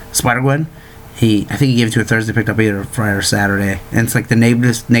Spider-Gwen. I think he gave it to her Thursday, picked up either Friday or Saturday. And it's like the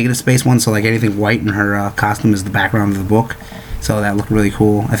negative space one, so like anything white in her costume is the background of the book. So that looked really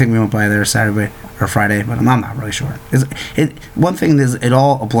cool. I think we went by there Saturday or Friday, but I'm not really sure. One thing is, it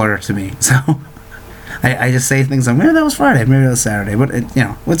all a blur to me. So I just say things like, maybe that was Friday, maybe that was Saturday. But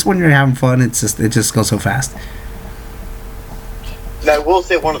it's when you're having fun, it just goes so fast. Now, I will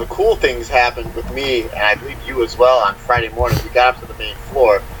say one of the cool things happened with me, and I believe you as well, on Friday morning. We got up to the main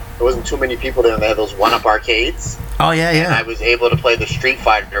floor. There wasn't too many people there, and they had those one-up arcades. Oh, yeah. And I was able to play the Street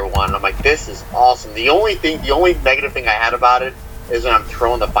Fighter one. I'm like, this is awesome. The only negative thing I had about it is when I'm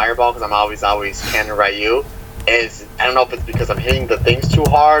throwing the fireball, because I'm always Ken Ryu, is I don't know if it's because I'm hitting the things too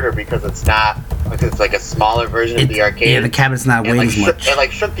hard or because it's not, because it's like a smaller version of the arcade. Yeah, the cabinet's not weighing as much.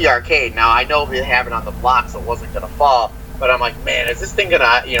 It shook the arcade. Now, I know we have it on the block, so it wasn't going to fall. But I'm like, man, is this thing gonna,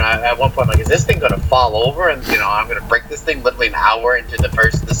 at one point I'm like, is this thing gonna fall over? And, I'm gonna break this thing literally an hour into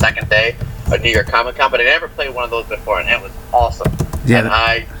the second day. a New York Comic Con, but I never played one of those before, and it was awesome. Yeah. And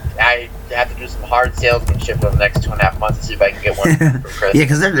I have to do some hard salesmanship over the next 2.5 months to see if I can get one for Christmas. Yeah,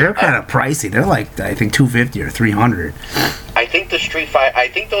 because they're kind of pricey. They're like, I think, $250 or $300. I think the Street Fighter. I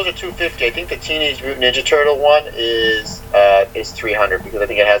think those are $250. I think the Teenage Mutant Ninja Turtle one is $300 because I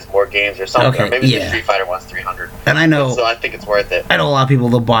think it has more games or something. Okay, Or maybe yeah. the Street Fighter one's $300. And I know, So I think it's worth it. I know a lot of people,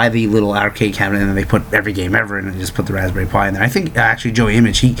 they'll buy the little arcade cabinet and then they put every game ever in and just put the Raspberry Pi in there. I think actually Joey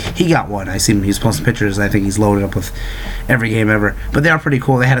Image, he got one. I see him, he's posting pictures. I think he's loaded up with every game ever. But they are pretty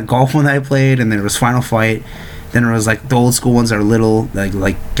cool. They had a golf one that I played, and there was Final Fight. Then there was like the old school ones that are little, like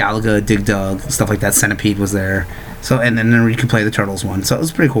Galaga, Dig Dug, stuff like that. Centipede was there. So and then you could play the Turtles one. So it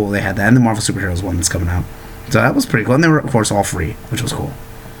was pretty cool. They had that, and the Marvel Superheroes one that's coming out. So that was pretty cool. And they were of course all free, which was cool.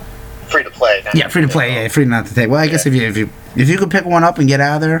 Free to play. Yeah, free to play. Yeah, free not to take. Well, I guess if you could pick one up and get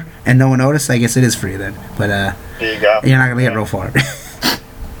out of there and no one noticed, I guess it is free then. But there you go. You're not gonna get real far.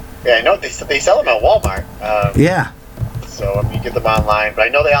 Yeah, I know they sell them at Walmart. Yeah. So I mean, you get them online, but I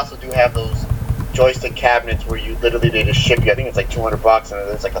know they also do have those joystick cabinets where you literally they just ship you. I think it's like $200, and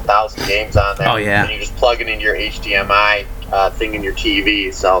there's like 1,000 games on there. Oh yeah. And you just plug it into your HDMI thing in your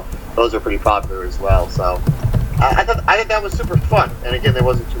TV. So those are pretty popular as well. So I thought that was super fun. And again, there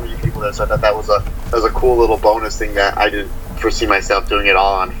wasn't too many people there, so I thought that was a cool little bonus thing that I didn't foresee myself doing it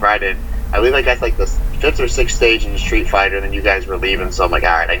all on Friday. I believe I got like the 5th or 6th stage in Street Fighter, and then you guys were leaving, so I'm like, all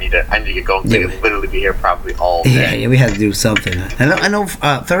right, I need to get going. So I could literally be here probably all day. Yeah, we had to do something. I know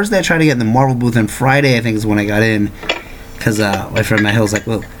Thursday I tried to get in the Marvel booth, and Friday I think is when I got in, because my friend Matt Hill was like,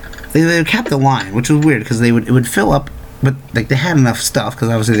 well, they kept the line, which was weird, because it would fill up, but like they had enough stuff, because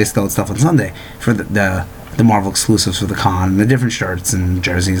obviously they still had stuff on Sunday for the Marvel exclusives for the con, and the different shirts and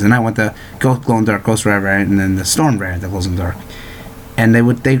jerseys, and I went the Glow in Dark Ghost Rider variant, and then the Storm variant that glows in the dark. And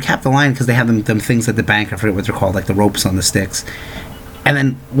they kept the line because they had them things at the bank. I forget what they're called, like the ropes on the sticks. And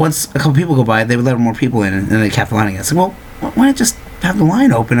then once a couple people go by, they would let more people in, and they kept the line again. So, well, why not just have the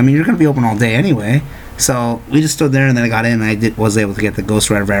line open? I mean, you're going to be open all day anyway. So we just stood there, and then I got in, and I was able to get the Ghost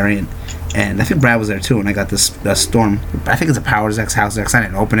Rider variant. And I think Brad was there too, and I got this Storm. I think it's a Powers X House X. I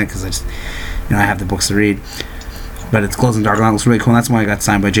didn't open it because I have the books to read. But it's Glows in the Dark, and it looks really cool, and that's why I got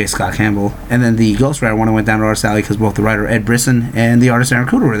signed by J. Scott Campbell. And then the Ghost Rider one, I went down to Artist Alley because both the writer Ed Brisson and the artist Aaron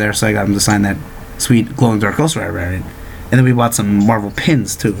Kuder were there, so I got him to sign that sweet Glow in the Dark Ghost Rider variant. And then we bought some Marvel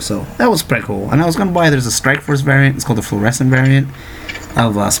pins too, so that was pretty cool. And I was going to buy, there's a Strike Force variant, it's called the fluorescent variant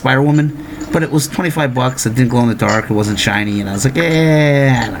of Spider-Woman, but it was $25, it didn't glow in the dark, it wasn't shiny, and I was like,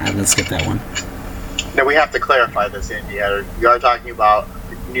 let's get that one. Now we have to clarify this, Andy. You are talking about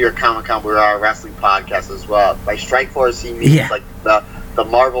New York Comic Con. We're our wrestling podcast as well. By Strike Force, he means like the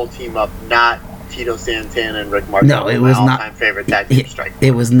Marvel team up, not Tito Santana and Rick Martin. No, it was my not. All-time favorite tag team Strike Force.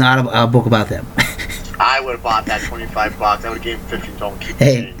 It was not a book about them. I would have bought that $25. I would have gave him 15 to keep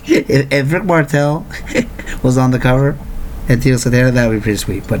Hey, if Rick Martel was on the cover and Tito Santana, that would be pretty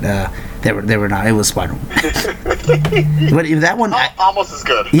sweet. But they were not. It was Spider-Man. But that one, almost as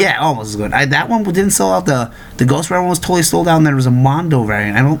good. Yeah, almost as good. That one didn't sell out. The Ghost Rider one was totally sold out. And there was a Mondo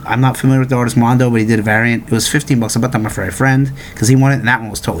variant. I'm not familiar with the artist Mondo, but he did a variant. It was $15. I bought that for a friend because he wanted it, and that one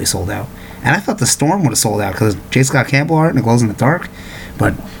was totally sold out. And I thought the Storm would have sold out because J. Scott Campbell art and it glows in the dark,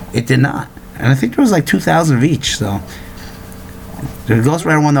 but it did not. And I think there was like 2,000 of each. So the Ghost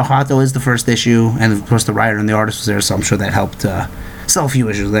Rider one, though, hot though, is the first issue, and of course the writer and the artist was there, so I'm sure that helped sell a few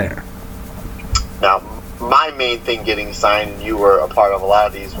issues there. Now, my main thing getting signed, and you were a part of a lot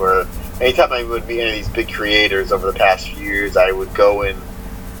of these, were anytime I would meet any of these big creators over the past few years, I would go and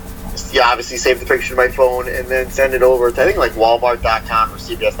obviously save the picture to my phone and then send it over to I think like Walmart.com or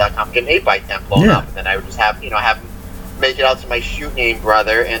CBS.com, get an 8x10 blown up, and then I would just have them make it out to my shoot name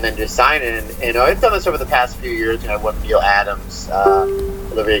brother and then just sign it. And I've done this over the past few years. I won Neil Adams,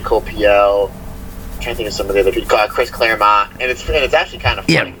 Olivier Copiel. I'm trying to think of some of the other people. Chris Claremont, and it's actually kind of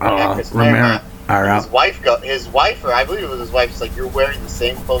funny. Chris Claremont. His wife, or I believe it was his wife, is like, you're wearing the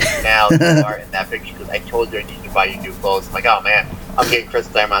same clothes now as you are in that picture because I told you I need to buy you new clothes. I'm like, oh man, I'm getting Chris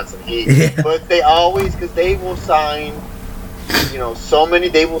Claremont some heat. Yeah. But they always, because they will sign, so many,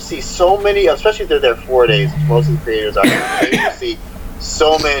 they will see so many, especially if they're there 4 days, most of the creators are, they will see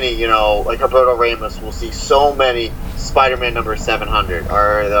so many, like Roberto Ramos will see so many Spider-Man number 700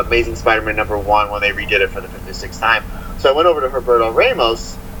 or the Amazing Spider-Man number 1 when they redid it for the 56th time. So I went over to Roberto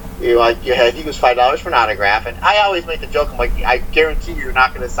Ramos. I think it was $5 for an autograph, and I always make the joke. I'm like, I guarantee you're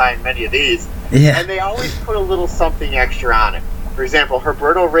not going to sign many of these. Yeah. And they always put a little something extra on it. For example,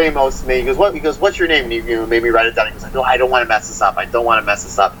 Roberto Ramos he goes, what's your name? And he made me write it down. He goes, no, I don't want to mess this up.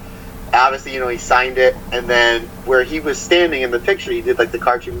 Obviously, he signed it, and then where he was standing in the picture, he did like the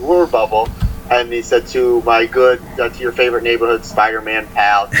cartoon lure bubble, And he said to my to your favorite neighborhood Spider-Man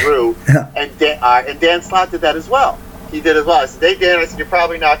pal, Drew, and Dan Slott did that as well. He did as well. I said, hey, Dan, I said, you're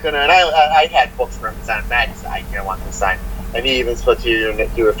probably not going to, and I had books for him to sign. Matt said, I want to sign. And he even spoke to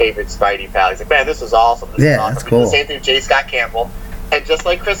your favorite Spidey pal. He's like, man, this is awesome. This is awesome. That's cool. The same thing with J. Scott Campbell. And just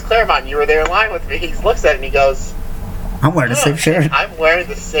like Chris Claremont, you were there in line with me, he looks at it and he goes, I'm wearing the same shirt. I'm wearing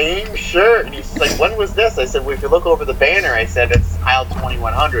the same shirt. And he's like, when was this? I said, well, if you look over the banner, I said, it's aisle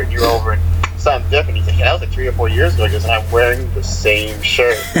 2100. And you're over in something different. He's like, yeah, that was like 3 or 4 years ago. He goes, and I'm wearing the same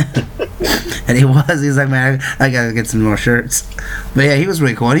shirt. And he's like, man, I gotta get some more shirts. But yeah, he was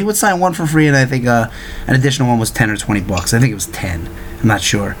really cool. And he would sign one for free, and I think an additional one was 10 or 20 bucks. I think it was 10. I'm not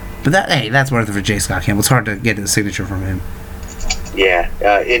sure. But that's worth it for J. Scott Campbell. It's hard to get a signature from him. Yeah,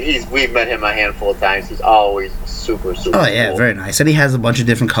 and we've met him a handful of times. He's always super Oh yeah, cool. Very nice. And he has a bunch of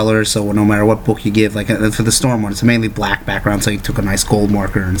different colors, so no matter what book you give, like for the Storm one, it's mainly black background, so he took a nice gold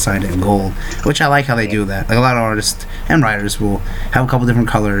marker and signed it in gold, which I like how they do that. Like a lot of artists and writers will have a couple different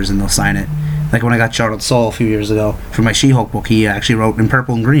colors and they'll sign it. Like when I got Charlotte Soule a few years ago for my She-Hulk book, he actually wrote in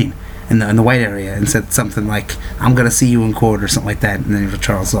purple and green in the white area and said something like, I'm gonna see you in court or something like that, and then he was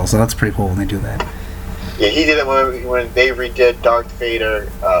Charlotte Soule, so that's pretty cool when they do that. Yeah, he did it when they redid Darth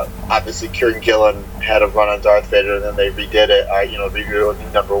Vader. Obviously, Kieran Gillen had a run on Darth Vader, and then they redid it. Review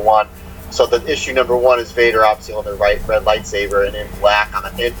number 1. So the issue number 1 is Vader obviously on the red lightsaber, and in black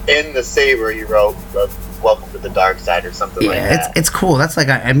in the saber he wrote "Welcome to the Dark Side" or something like that. Yeah, it's cool. That's like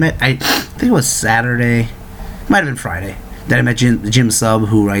I think it was Saturday, might have been Friday, that I met Jim Sub,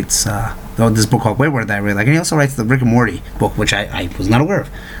 who writes this book called Wayward that I really like, and he also writes the Rick and Morty book, which I was not aware of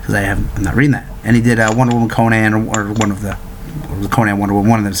because I'm not reading that. And he did Wonder Woman Conan or one of the Conan Wonder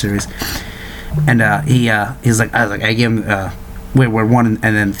Woman, one of them series. And he's like, I gave him Wayward 1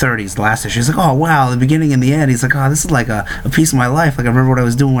 and then 30 is the last issue. He's like, oh wow, the beginning and the end. He's like, oh, this is like a piece of my life. Like I remember what I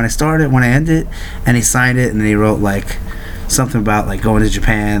was doing when I started, when I ended. And he signed it, and then he wrote like something about like going to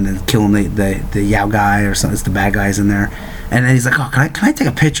Japan and killing the Yao guy or something. It's the bad guys in there. And then he's like, oh, can I take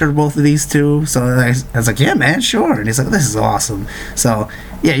a picture of both of these two? So I was like, yeah, man, sure. And he's like, this is awesome. So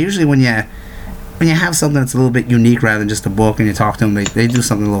yeah, usually when you have something that's a little bit unique rather than just a book, and you talk to them, they do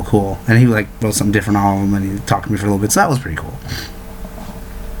something a little cool. And he like wrote something different on them, and he talked to me for a little bit. So that was pretty cool.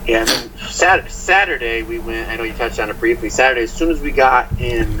 Yeah, and then Saturday we went. I know you touched on it briefly. Saturday, as soon as we got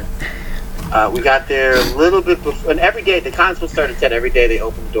in. We got there a little bit before, and every day the cons will start at 10. Every day they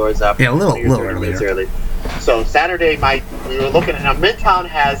open the doors up. Yeah, a little earlier. So Saturday, we were looking at. Now Midtown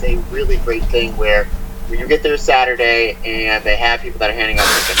has a really great thing where you get there Saturday and they have people that are handing out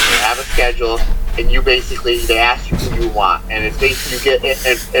tickets. They have a schedule, and they ask you who you want, and it's basically you get,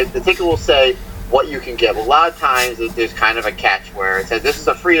 and the ticket will say what you can get. Well, a lot of times there's kind of a catch where it says this is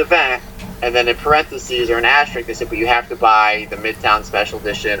a free event. And then in parentheses or an asterisk, they said, but you have to buy the Midtown special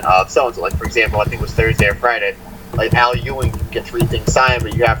edition of so-and-so. Like, for example, I think it was Thursday or Friday. Like, Al Ewing can get 3 things signed,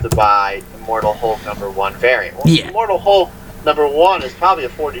 but you have to buy Immortal Hulk #1 variant. Well, yeah. Immortal Hulk #1 is probably a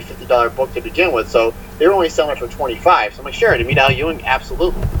 $40, $50 book to begin with, so they're only selling it for $25. So I'm like, sure, to meet Al Ewing,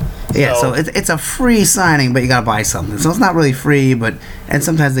 absolutely. Yeah, so it's a free signing, but you gotta buy something. So it's not really free, and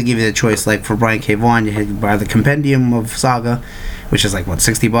sometimes they give you the choice. Like for Brian K. Vaughan, you can buy the Compendium of Saga, which is like what,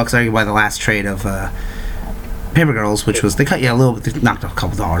 $60, or you can buy the last trade of Paper Girls, which was, they cut you a little bit, they knocked a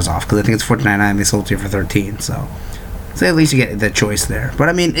couple dollars off because I think it's $14.99. They sold it to you for $13. So at least you get the choice there. But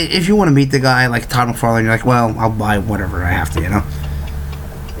I mean, if you want to meet the guy like Todd McFarlane, you're like, well, I'll buy whatever I have to, you know.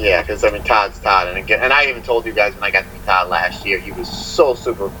 Yeah, because I mean, Todd's Todd, and I even told you guys when I got to meet Todd last year, he was so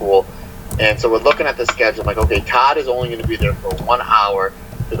super cool. And so we're looking at the schedule. I'm like, okay, Todd is only going to be there for 1 hour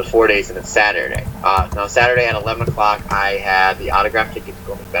for the 4 days, and it's Saturday. Now, Saturday at 11 o'clock, I had the autograph ticket to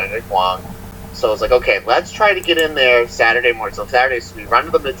go meet Benedict Wong. So I was like, okay, let's try to get in there Saturday morning. So Saturday, so we run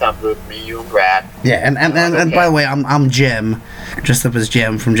to the Midtown booth, me, you, and Brad. Yeah, and by the way, I'm Jim, dressed up as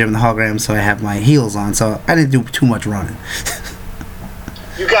Jim from Jim and the Hologram, so I have my heels on, so I didn't do too much running.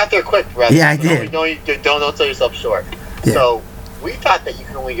 You got there quick, Brad. Yeah, I did. Don't sell yourself short. Yeah. So we thought that you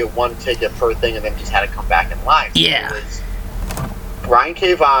could only get 1 ticket per thing and then just had to come back in line. Yeah. So it was Brian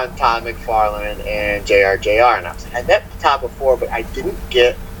K. Vaughan, Todd McFarlane, and JR. And I was like, I met Todd before, but I didn't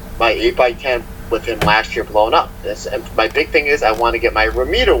get my 8x10 with him last year blown up. And my big thing is I want to get my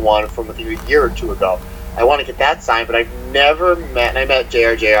Ramita one from a year or 2 ago. I want to get that signed, but I've never met, and I met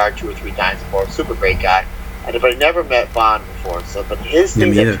JR 2 or 3 times before, super great guy. But I never met Vaughn before. So, but his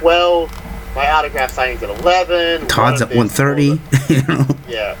thing's at 12. My autograph signing's at 11. Todd's at 1:30. You know?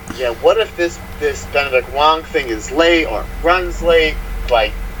 Yeah. What if this Benedict Wong thing is late or runs late? Do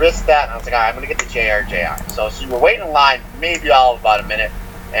I risk that? And I was like, all right, I'm gonna get the JR. So you were waiting in line, maybe all of about a minute.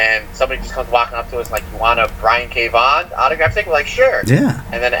 and somebody just comes walking up to us like, you want a Brian K. Vaughan autograph ticket? We're like, sure. Yeah.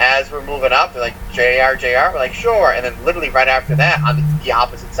 And then as we're moving up, they're like, JR, we're like, sure. And then literally right after that, on the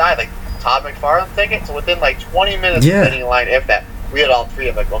opposite side, like, Todd McFarlane ticket. So within like 20 minutes of waiting in line, if that, we had all three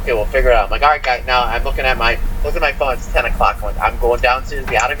of them like, okay, we'll figure it out. I'm like, all right, guys, now I'm looking at my phone, it's 10 o'clock. I'm going downstairs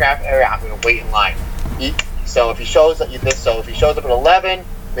to the autograph area, I'm going to wait in line. So if he shows up at 11,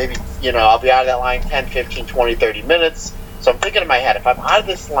 maybe, I'll be out of that line 10, 15, 20, 30 minutes. So I'm thinking in my head, if I'm out of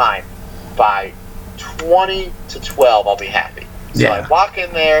this line by 20 to 12, I'll be happy. So I walk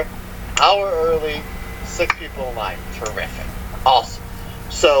in there, hour early, 6 people in line. Terrific. Awesome.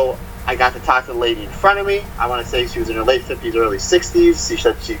 So I got to talk to the lady in front of me. I want to say she was in her late 50s, early 60s. She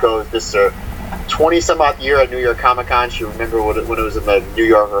said she goes, this is her 20-some-odd year at New York Comic Con. She remembered when it was in the New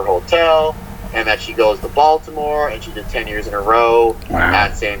Yorker Hotel, and that she goes to Baltimore, and she did 10 years in a row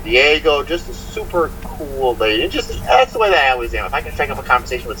at San Diego. Just a super cool lady. And that's the way that I always am. If I can strike up a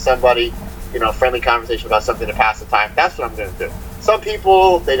conversation with somebody, friendly conversation about something to pass the time, that's what I'm going to do. Some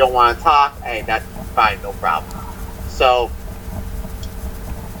people, they don't want to talk. Hey, that's fine, no problem. So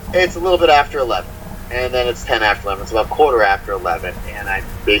it's a little bit after 11, and then it's 10 after 11. It's about quarter after 11, and I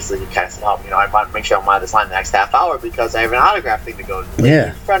basically kind of said, I want to make sure I'm out of this line the next half hour because I have an autograph thing to go to. The lady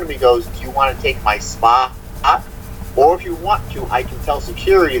in front of me goes, do you want to take my spot? Or if you want to, I can tell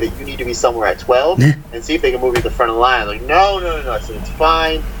security that you need to be somewhere at 12 and see if they can move you to the front of the line. I'm like, no. I said, it's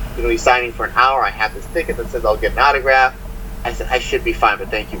fine. You're going to be signing for an hour. I have this ticket that says I'll get an autograph. I said, I should be fine, but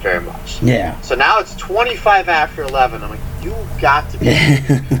thank you very much. Yeah. So now it's 25 after 11. I'm like, you got to be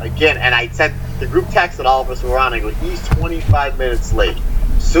again. And I sent the group text that all of us were on. I go, he's 25 minutes late.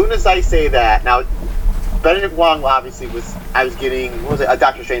 As soon as I say that, now Benedict Wong obviously I was getting, a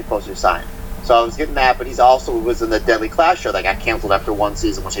Doctor Strange poster signed. So I was getting that, but he's also was in the Deadly Class show that got canceled after one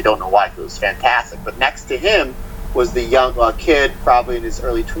season, which I don't know why, because it was fantastic. But next to him was the young kid, probably in his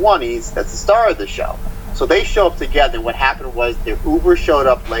early 20s, that's the star of the show. So they show up together, and what happened was their Uber showed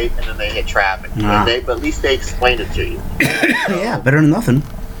up late, and then they hit traffic. But at least they explained it to you. Yeah, better than nothing.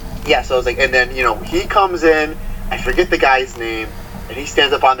 Yeah, so I was like, and then, he comes in, I forget the guy's name, and he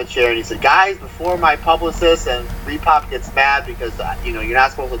stands up on the chair, and he said, guys, before my publicist and Repop gets mad because, you're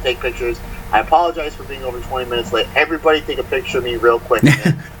not supposed to take pictures, I apologize for being over 20 minutes late. Everybody take a picture of me real quick, and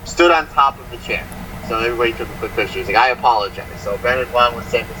then stood on top of the chair. So everybody took a quick picture. He's like, I apologize. So Benedict Wong was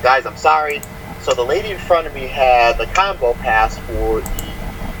saying, guys, I'm sorry. So the lady in front of me had the combo pass for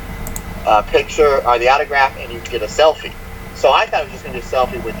the picture or the autograph, and you could get a selfie. So I thought I was just going to do a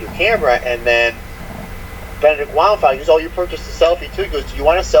selfie with your camera, and then Benedict Wong found, he goes, oh, you purchased a selfie too. He goes, do you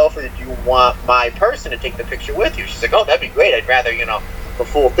want a selfie or do you want my person to take the picture with you? She's like, oh, that'd be great. I'd rather, the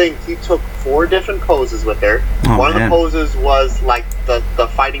full thing. He took 4 different poses with her. One of the poses was like the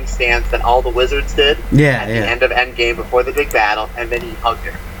fighting stance that all the wizards did at the end of Endgame before the big battle, and then he hugged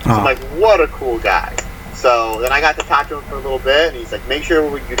her. So I'm like, what a cool guy. So then I got to talk to him for a little bit, and he's like, make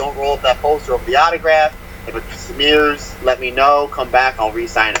sure you don't roll up that poster over the autograph. If it smears, let me know. Come back, I'll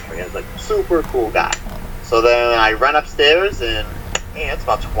re-sign it for you. I was like, super cool guy. So then I run upstairs, and it's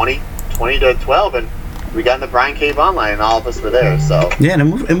about 20 to 12, and we got in the Brian K. Vaughan line, and all of us were there. So yeah,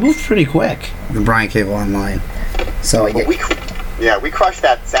 and it moved pretty quick, the Brian K. Vaughan line. So we crushed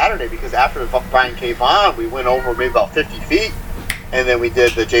that Saturday because after the Brian K. Vaughan, we went over maybe about 50 feet. And then we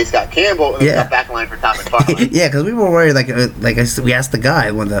did the J. Scott Campbell, and we got back in line for Todd McFarlane. Yeah, because we were worried, we asked the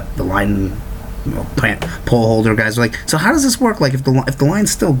guy, one of the line pole holder guys, were like, so how does this work? Like, if the line's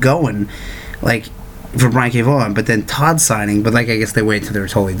still going, like, for Brian K. Vaughan, but then Todd's signing, but, I guess they wait until they're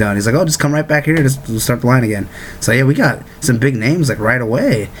totally done. He's like, oh, just come right back here, we'll start the line again. So, yeah, we got some big names, right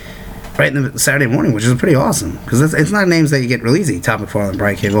away. Right in the Saturday morning, which is pretty awesome. Because it's not names that you get real easy. Todd McFarlane,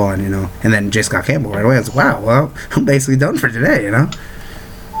 Brian K. Vaughan, and then J. Scott Campbell right away. I was like, wow, well, I'm basically done for today,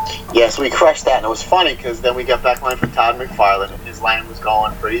 Yeah, so we crushed that. And it was funny because then we got back in line for Todd McFarlane, and his line was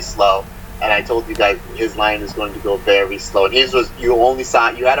going pretty slow. And I told you guys his line is going to go very slow. And his was, you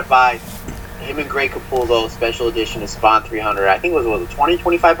had to buy him and Greg Capullo special edition of Spawn 300. I think it was 20,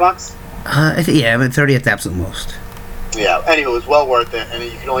 25 bucks? I think, yeah, but 30 at the absolute most. Yeah, anyway, it was well worth it, and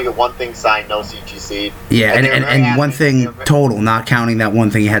you can only get one thing signed, no CGC. Yeah, and one thing total, not counting that one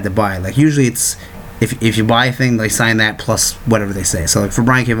thing you had to buy. Like, usually it's, if you buy a thing, they sign that plus whatever they say. So, like, for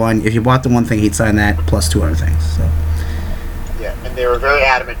Brian K. Vaughan, if you bought the one thing, he'd sign that plus 2 other things, so. Yeah, and they were very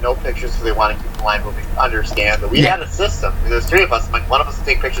adamant, no pictures, so they want to keep the line moving. Understand, but we had a system. There's 3 of us. Like, one of us will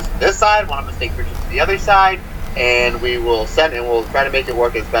take pictures from this side, one of us take pictures from the other side, and we will send, and we'll try to make it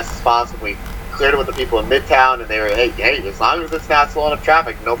work as best as possible. We cleared it with the people in Midtown, and they were, hey, as long as it's not slowing up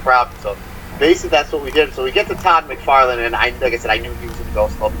traffic, no problem. So basically that's what we did. So we get to Todd McFarlane, and like I said, I knew he was going to go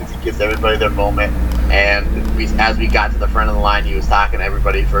slow because he gives everybody their moment. And as we got to the front of the line, he was talking to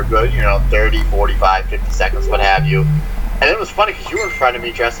everybody for a good, 30, 45, 50 seconds, what have you. And it was funny because you were in front of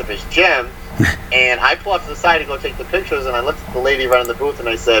me dressed up as Jim, and I pull up to the side to go take the pictures, and I looked at the lady running the booth, and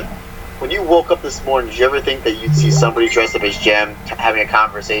I said, when you woke up this morning, did you ever think that you'd see somebody dressed up as Jem having a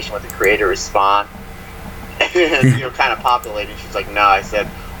conversation with the creator of Spawn? And, kind of populated. She's like, no. I said,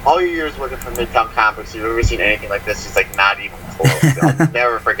 all your years working for Midtown Comics, have you ever seen anything like this? She's like, not even close. I'll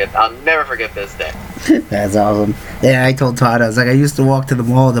never forget this day. That's awesome. Yeah, I told Todd, I was like, I used to walk to the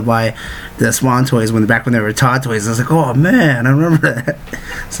mall to buy the Spawn toys back when they were Todd toys. I was like, oh man, I remember that.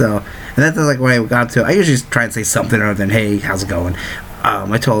 So, and that's like when I got to. I usually try and say something other than, hey, how's it going?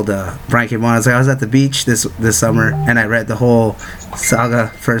 I told Brian came on. I was like, I was at the beach this summer, and I read the whole Saga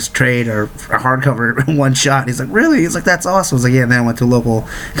first trade or hardcover in one shot. He's like, really? He's like, that's awesome. I was like, yeah. And then I went to a local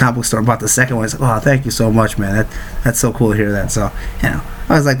comic book store and bought the second one. He's like, oh, thank you so much, man. That's so cool to hear that. So, I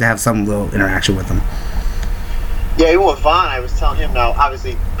always like to have some little interaction with them. Yeah, even with Vaughn, I was telling him now.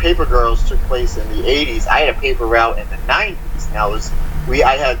 Obviously, Paper Girls took place in the '80s. I had a paper route in the '90s. Now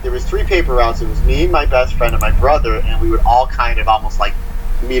there was 3 paper routes. It was me, my best friend, and my brother, and we would all kind of almost like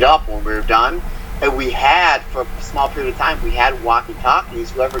meet up when we were done. And we had, for a small period of time, we had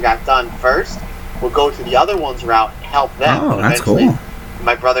walkie-talkies. Whoever got done first would go to the other one's route and help them. Oh, that's cool.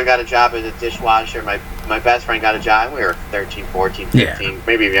 My brother got a job as a dishwasher. My best friend got a job, and we were 13, 14, 15,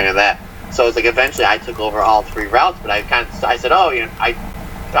 maybe even younger than that. So it's like eventually I took over all 3 routes, but I said, oh, I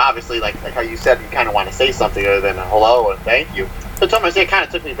obviously, like how you said, you kind of want to say something other than hello and thank you. So I told him, I said, it kind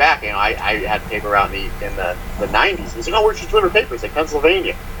of took me back. I had paper route in the 90s. He's like, oh, where'd you deliver paper? He's like,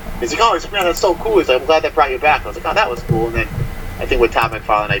 Pennsylvania. He's like, oh, man, that's so cool. He's like, I'm glad that brought you back. I was like, oh, that was cool. And then I think with Todd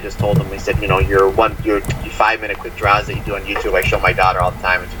McFarlane, I just told him, he said, your 5-minute quick draws that you do on YouTube, I show my daughter all the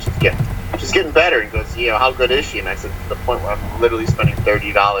time, and she's getting better. And he goes, how good is she? And I said, to the point where I'm literally spending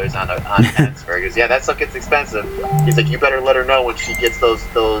 $30 on pens for her. He goes, yeah, that stuff gets expensive. He's like, you better let her know when she gets those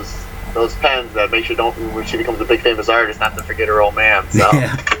pens that make sure when she becomes a big famous artist, not to forget her old man. So.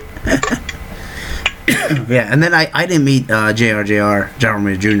 Yeah. Yeah, and then I didn't meet JR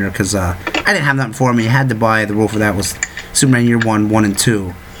Romita Jr. because I didn't have nothing for him. You had to buy. The rule for that was Superman Year 1, 1, and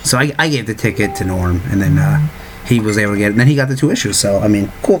 2. So I gave the ticket to Norm, and then he was able to get it. And then he got the 2 issues. So I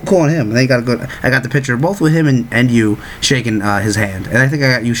mean, cool on him. And then I got the picture both with him and you shaking his hand, and I think I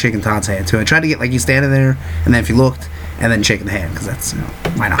got you shaking Todd's hand too. I tried to get like you standing there, and then if you looked, and then shaking the hand because that's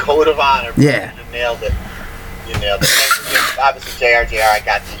why not? Code of honor. Yeah. You nailed it. Obviously, JR, I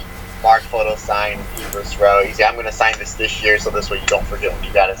got the Mark photo signed in first row. He said, I'm going to sign this year, so this way you don't forget when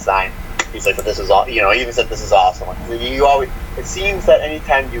you got to sign. He's like, but this is all, he even said this is awesome. You always, it seems that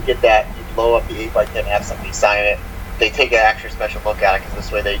anytime you get that, you blow up the 8x10 and have somebody sign it, they take an extra special look at it because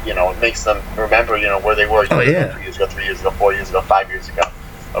this way they, it makes them remember, where they were 2 years ago, 3 years ago, 4 years ago, 5 years ago,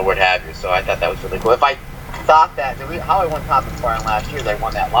 or what have you. So I thought that was really cool. If I thought that, how I won Top McFarlane last year is I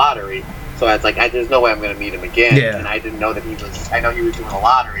won that lottery. So I was like, there's no way I'm going to meet him again. Yeah. And I didn't know that I know he was doing a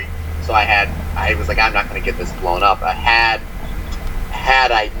lottery. So I was like, I'm not going to get this blown up. Had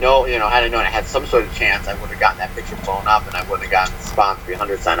I known I had some sort of chance, I would have gotten that picture blown up, and I would have gotten Spawn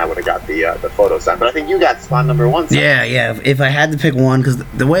 300 signed. I would have got the photo signed. But I think you got Spawn number 1 signed. Yeah. If I had to pick one, because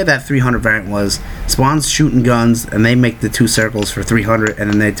the way that 300 variant was, Spawn's shooting guns, and they make the 2 circles for 300,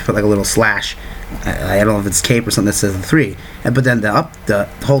 and then they put like a little slash. I don't know if it's cape or something that says the 3. But then the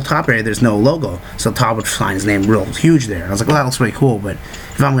whole top area, there's no logo. So Todd would sign his name real huge there. I was like, well, that looks really cool, but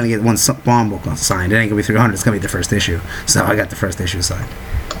if I'm going to get one Spawn book signed, it ain't going to be 300, it's going to be the first issue. So I got the first issue signed.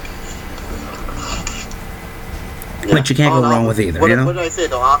 Yeah. Which you can't go wrong with either, what did I say,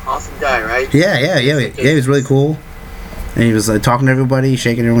 though? Awesome guy, right? Yeah, he was really cool. And he was talking to everybody,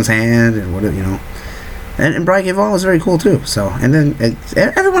 shaking everyone's hand, and whatever, And Brian Gavon was very cool too. So, and then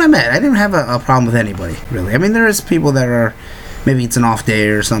everyone I met, I didn't have a problem with anybody really. I mean, there is people that are maybe it's an off day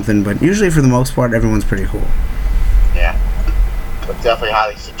or something, but usually for the most part, everyone's pretty cool. Yeah, but definitely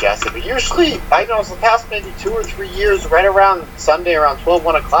highly suggested. But usually, I know the past maybe 2 or 3 years, right around Sunday, around 12,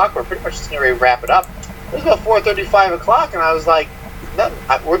 1 o'clock, we're pretty much just getting ready to wrap it up. It was about 4:30, 5 o'clock, and I was like,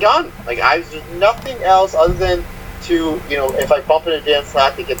 we're done. Like there's nothing else other than to if I bump in a dance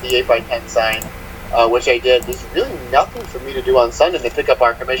slot to get the 8x10 signed. Which I did. There's really nothing for me to do on Sunday to pick up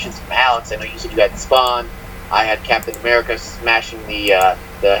our commissions from Alex. I know you said you had Spawn. I had Captain America smashing the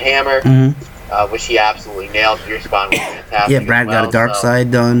hammer, which he absolutely nailed. Your Spawn was fantastic. Yeah, Brad got a Dark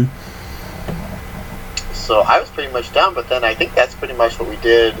Side done. So I was pretty much done, but then I think that's pretty much what we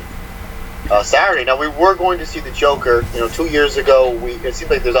did Saturday. Now, we were going to see the Joker. 2 years ago, it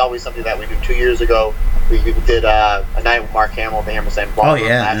seems like there's always something that we do. 2 years ago, we did a night with Mark Hamill at the Hammerstein Ballroom. Oh,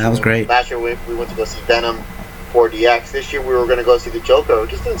 yeah, that was great. Last year, we went to go see Venom 4DX. This year we were going to go see the Joker. It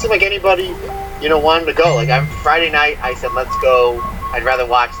just didn't seem like anybody, wanted to go. Like Friday night, I said, let's go. I'd rather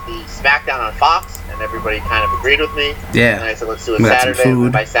watch the SmackDown on Fox, and everybody kind of agreed with me. Yeah. And I said, let's do it Saturday.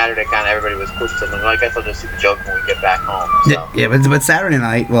 And by Saturday, kind of everybody was pushed to them. I guess I'll just see the Joker when we get back home. So. Yeah, but Saturday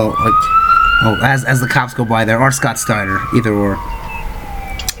night, as the cops go by there, or Scott Steiner, either or.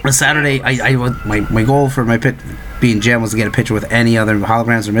 On Saturday, my goal for my being Jam was to get a picture with any other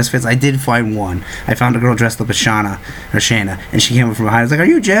holograms or Misfits. I did find one. I found a girl dressed up as Shayna, and she came up from behind. I was like, "Are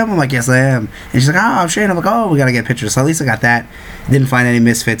you Jam?" I'm like, "Yes, I am." And she's like, "Oh, I'm Shayna." I'm like, "Oh, we gotta get pictures." So at least I got that. Didn't find any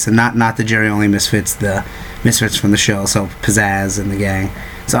Misfits, and not the Jerry only Misfits, the Misfits from the show. So Pizzazz and the gang.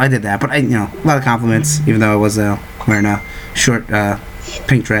 So I did that, but a lot of compliments, even though I was wearing a short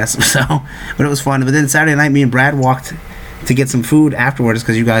pink dress. So, but it was fun. But then Saturday night, me and Brad walked to get some food afterwards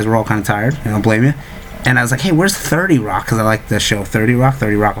because you guys were all kind of tired. I don't blame you. And I was like, hey, where's 30 Rock? Because I like the show 30 Rock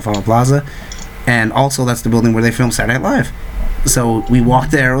Rockefeller Plaza. And also, that's the building where they filmed Saturday Night Live. So we walked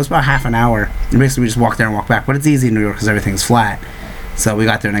there. It was about half an hour. And basically, we just walked there and walked back. But it's easy in New York because everything's flat. So we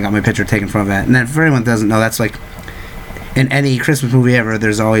got there and I got my picture taken from that. And then for anyone who doesn't know, that's like in any Christmas movie ever,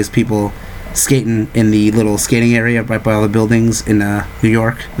 there's always people skating in the little skating area right by all the buildings in New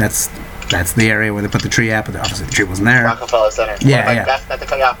York. That's the area where they put the tree at, but obviously the tree wasn't there. Rockefeller Center. Yeah. Not to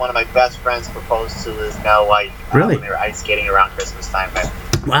cut you off, one of my best friends proposed to his now wife. Really? When they were ice skating around Christmas time.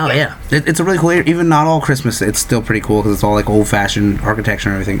 Wow, yeah. It's a really cool area. Even not all Christmas, it's still pretty cool because it's all like old-fashioned architecture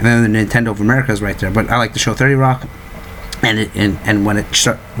and everything. And then the Nintendo of America is right there. But I like the show 30 Rock. And when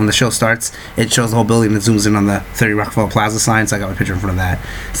the show starts, it shows the whole building and zooms in on the 30 Rockefeller Plaza sign, so I got my picture in front of that.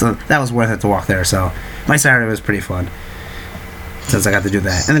 So that was worth it to walk there. So my Saturday was pretty fun since I got to do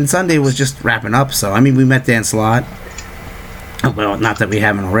that. And then Sunday was just wrapping up. So, we met Dan Slott. Well, not that we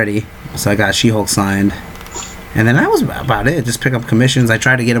haven't already. So I got She-Hulk signed. And then that was about it. Just pick up commissions. I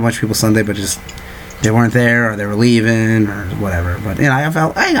tried to get a bunch of people Sunday, but just they weren't there or they were leaving or whatever. But, I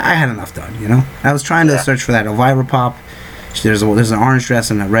felt I had enough done, I was trying to search for that Elvira Pop. There's an orange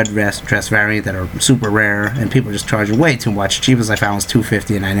dress and a red dress variant that are super rare, and people just charge way too much. Cheapest I found was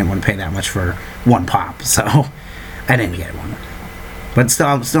 $250, and I didn't want to pay that much for one pop, so I didn't get one. But still,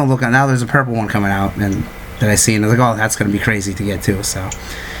 I'm still looking. Now there's a purple one coming out, and that I see, and I was like, oh, that's going to be crazy to get too. So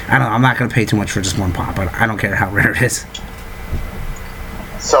I don't know. I'm not going to pay too much for just one pop, but I don't care how rare it is.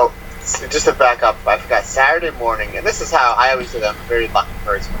 So just to back up, I forgot Saturday morning, and this is how I always say that I'm a very lucky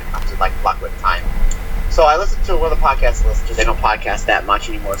person when it comes to luck with time. So I listened to one of the podcast listeners. They don't podcast that much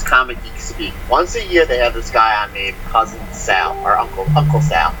anymore. It's Comic Geek Speak. Once a year, they have this guy on named Cousin Sal, or Uncle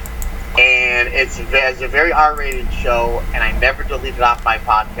Sal. And it's a very R-rated show, and I never delete it off my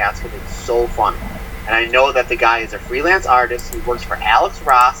podcast because it's so funny. And I know that the guy is a freelance artist. He works for Alex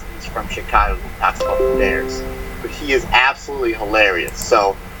Ross, and he's from Chicago. He talks about the Bears. But he is absolutely hilarious.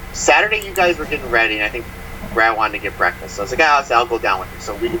 So Saturday, you guys were getting ready, and I think Brad wanted to get breakfast. So I was like, I'll go down with you.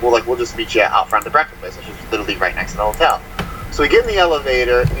 So we'll just meet you out front of the breakfast place, which is literally right next to the hotel. So we get in the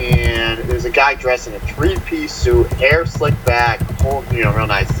elevator, and there's a guy dressed in a three-piece suit, hair slicked back, whole, real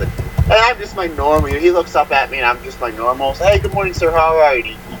nice. He's like, hey, I'm just my normal. He looks up at me, and I'm just my normal. So, hey, good morning, sir. How are you?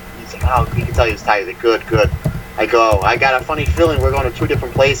 He's he can tell he was tired. He's like, good. I go, I got a funny feeling we're going to two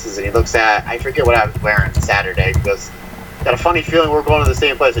different places. And he looks at, I forget what I was wearing Saturday. He goes, got a funny feeling we're going to the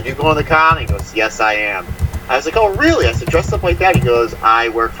same place. Are you going to the con? He goes, yes, I am. I was like, oh, really? I said, dressed up like that? He goes, I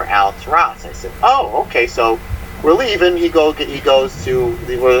work for Alex Ross. I said, oh, okay, so we're leaving. He goes to,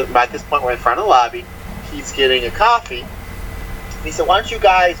 at this point, we're in front of the lobby. He's getting a coffee. He said, why don't you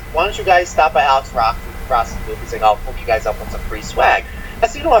guys stop by Alex Ross's booth? He's like, I'll hook you guys up with some free swag. I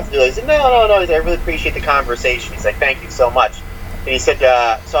said, you don't have to do that. He said, no. He said, I really appreciate the conversation. He's like, thank you so much. And he said,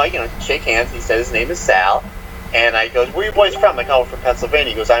 so I, shake hands. He said, his name is Sal. And I goes, where are you boys from? Like, oh, we're from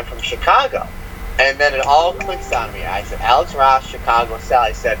Pennsylvania. He goes, I'm from Chicago. And then it all clicks on me. I said, Alex Ross, Chicago, Sal.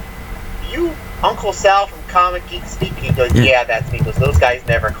 I said, you Uncle Sal from Comic Geek Speak? He goes, yeah, that's me. He goes, those guys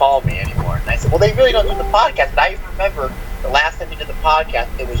never call me anymore. And I said, well, they really don't do the podcast. But I even remember the last time he did the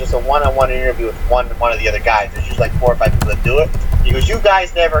podcast, it was just a one-on-one interview with one of the other guys. There's usually like 4 or 5 people that do it. He goes, you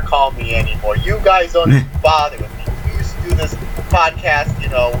guys never call me anymore. You guys don't bother with me. We used to do this podcast,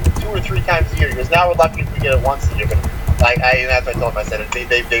 2 or 3 times a year. He goes, now we're lucky if we get it once a year. But that's what I told him. I said,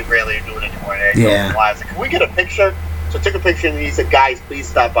 they rarely do it anymore. And I was like, can we get a picture? So I took a picture, and he said, guys, please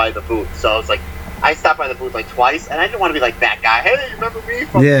stop by the booth. So I was like, I stopped by the booth like twice, and I didn't want to be like that guy. Hey, you remember me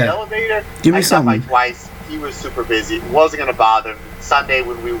from the elevator? Give me something. I stopped by twice. He was super busy. It wasn't going to bother him. Sunday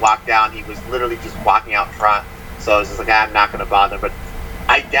when we walked down, he was literally just walking out front. So I was just like, I'm not going to bother him. But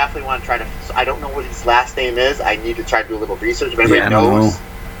I definitely want to try to. So I don't know what his last name is. I need to try to do a little research. If anybody knows,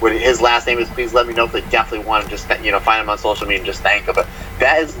 When his last name is, please let me know if they definitely want him. Just find him on social media and just thank him. But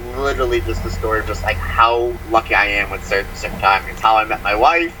that is literally just the story of just like how lucky I am with certain times. It's how I met my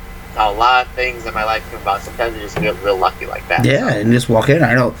wife. It's how a lot of things in my life come about. Sometimes you just feel real lucky like that. Yeah, and just walk in.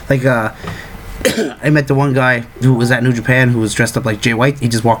 I know, like I met the one guy who was at New Japan who was dressed up like Jay White. He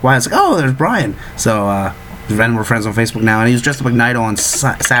just walked by. I was like, oh, there's Brian. So we're friends on Facebook now, and he was dressed up like Naito on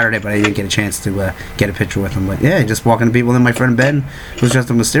Saturday, but I didn't get a chance to get a picture with him. But yeah, just walking to people. Then my friend Ben was dressed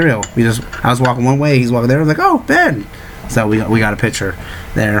up Mysterio. I was walking one way, he's walking there. I was like, oh, Ben. So we got a picture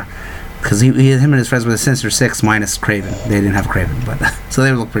there because him and his friends were the Sinister Six minus Craven. They didn't have Craven, but so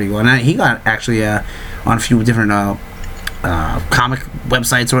they look pretty good. And he got actually on a few different comic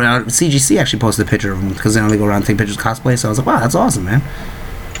websites, or CGC actually posted a picture of him because they go around and take pictures of cosplay. So I was like, wow, that's awesome, man.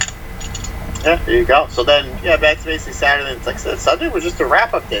 Yeah, there you go. So then, back to basically Saturday. It's like Sunday was just a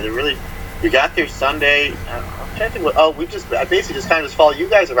wrap up day. We got there Sunday. I'm trying to think. I basically just kind of follow you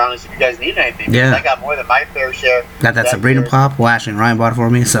guys around and see if you guys need anything. Yeah. I got more than my fair share. Got that Sabrina pop. Well, Ashley and Ryan bought it for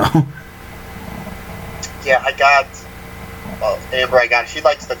me. So. Yeah, I got. Amber, she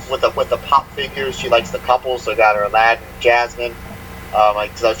likes with the pop figures. She likes the couples, so I got her Aladdin, Jasmine.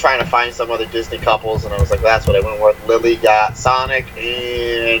 Because I was trying to find some other Disney couples, and I was like, that's what I went with. Lily got Sonic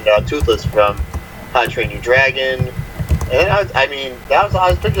and Toothless from How to Train Your Dragon. And I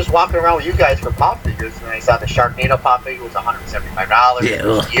was just walking around with you guys for pop figures, and I saw the Sharknado pop figure was $175.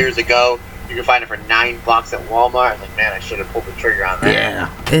 Yeah, years ago. You can find it for $9 at Walmart. I was like, man, I should have pulled the trigger on that. Yeah,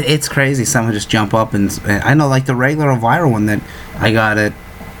 it's crazy. Someone just jump up and I know, like the regular viral one that I got at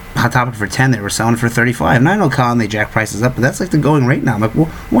Hot Topic for $10, they were selling for $35. And I know Colin, they jack prices up, but that's like the going rate now. I'm like, well,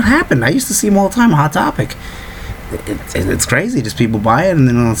 what happened? I used to see them all the time on Hot Topic. It's crazy. Just people buy it, and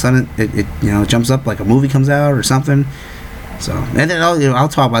then all of a sudden it jumps up like a movie comes out or something. So, and then I'll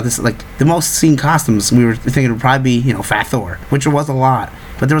talk about this. Like the most seen costumes, we were thinking it would probably be Fat Thor, which there was a lot,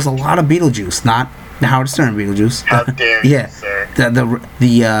 but there was a lot of Beetlejuice, not the Howard Stern Beetlejuice. How dare you, sir?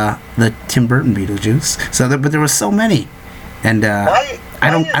 The Tim Burton Beetlejuice. So, but there were so many, and I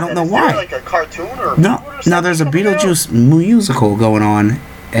don't know why. Like a cartoon or no, there's a Beetlejuice musical going on,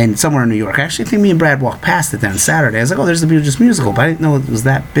 and somewhere in New York. Actually, I think me and Brad walked past it then Saturday. I was like, oh, there's the Beetlejuice musical, but I didn't know it was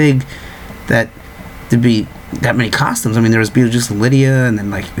that big, that there'd be that many costumes. I mean, there was Beetlejuice and Lydia, and then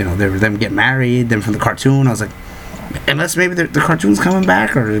there were them get married. Then from the cartoon, I was like, unless maybe the cartoon's coming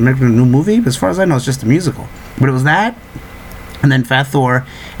back or they're making a new movie. But as far as I know, it's just a musical. But it was that, and then Fat Thor,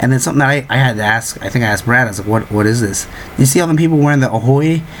 and then something that I had to ask. I think I asked Brad. I was like, what is this? You see all them people wearing the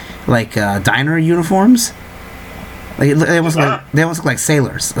Ahoy diner uniforms? They almost look like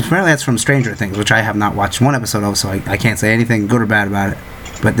sailors. Apparently, that's from Stranger Things, which I have not watched one episode of, so I can't say anything good or bad about it.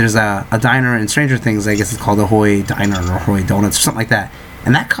 But there's a diner in Stranger Things, I guess it's called Ahoy Diner or Ahoy Donuts or something like that.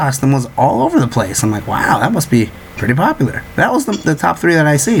 And that costume was all over the place. I'm like, wow, that must be pretty popular. That was the top 3 that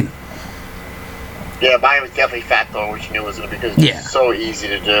I seen. Yeah, mine was definitely Fat Thor, which you knew was going to be because it's so easy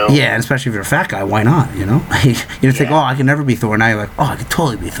to do. Yeah, and especially if you're a fat guy, why not, you think, oh, I can never be Thor. Now you're like, oh, I could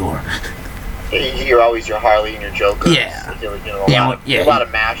totally be Thor. You're always your Harley and your Joker. Yeah. A lot of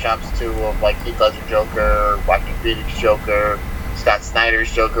mashups, too, of like Heath Ledger Joker, Joaquin Phoenix Joker, Scott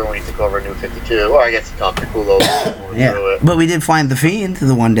Snyder's Joker when he took over New 52, or I guess he called Piccolo. But we did find The Fiend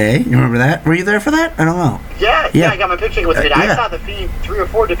the one day. You remember that? Were you there for that? I don't know. Yeah, I got my picture with it. I saw The Fiend 3 or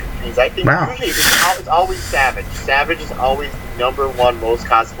 4 different Fiends. I think usually it's always Savage. Savage is always #1 most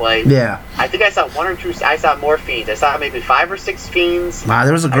cosplay. Yeah. I think I saw 1 or 2. I saw more Fiends. I saw maybe 5 or 6 Fiends. Wow,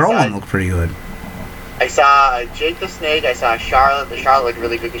 there was a girl one that looked pretty good. I saw Jake the Snake. I saw Charlotte. The Charlotte looked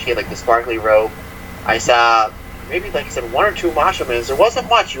really good because she had the sparkly robe. I saw maybe, like I said, 1 or 2 Macho Mans. There wasn't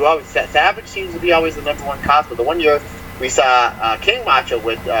much. Savage seems to be always the #1 cosplay. The one year we saw King Macho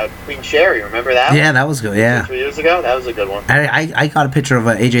with Queen Sherry. Remember that? Yeah, that was good. Yeah. 3 years ago, that was a good one. I got a picture of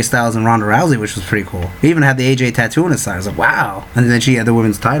AJ Styles and Ronda Rousey, which was pretty cool. He even had the AJ tattoo on his side. I was like, wow. And then she had the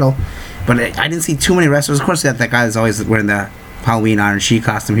women's title. But I didn't see too many wrestlers. Of course, that guy that's always wearing the Halloween Iron Sheik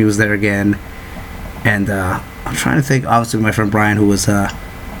costume. He was there again. And I'm trying to think. Obviously, my friend Brian, who was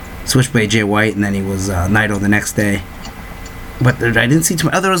Switchblade Jay White, and then he was Naito the next day. But I didn't see too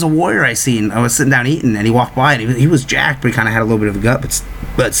much. Oh, there was a Warrior I seen. I was sitting down eating, and he walked by, and he was jacked, but he kind of had a little bit of a gut.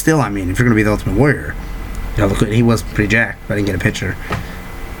 But still, I mean, if you're going to be the Ultimate Warrior, he was pretty jacked, but I didn't get a picture.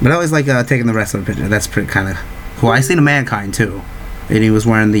 But I always like taking the rest of the picture. That's pretty kind of cool. I seen a Mankind, too. And he was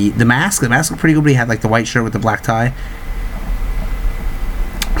wearing the mask. The mask looked pretty good, but he had the white shirt with the black tie.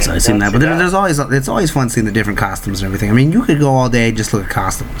 So I seen that, but it's always fun seeing the different costumes and everything. I mean, you could go all day just look at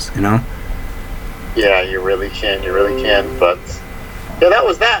costumes, Yeah, you really can. But that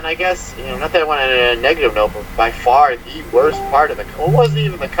was that. And I guess not that I went on a negative note, but by far the worst part of it wasn't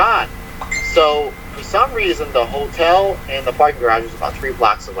even the con. So for some reason, the hotel and the parking garage was about 3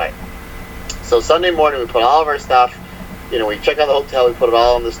 blocks away. So Sunday morning, we put all of our stuff, we check out the hotel, we put it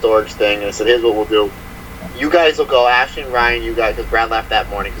all in the storage thing, and I said, here's what we'll do. You guys will go, Ashley and Ryan, you guys, because Brad left that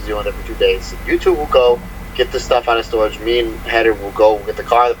morning because he went there for 2 days. So you two will go get the stuff out of storage. Me and Heather will go get the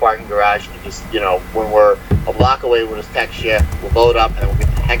car in the parking garage, and just, when we're a block away, we'll just text you, we'll load up, and we'll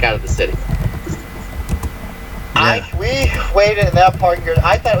get the heck out of the city. Yeah. We waited in that parking garage.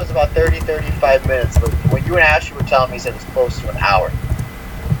 I thought it was about 30-35 minutes, but when you and Ashley were telling me, you said it was close to an hour.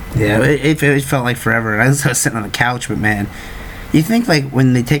 Yeah, it felt like forever. I was sitting on the couch, but man, you think like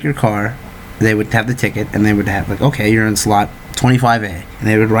when they take your car, they would have the ticket, and they would have like, okay, you're in slot 25A, and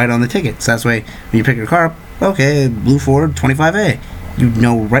they would write on the ticket. So that's why when you pick your car up, okay, blue Ford 25A, you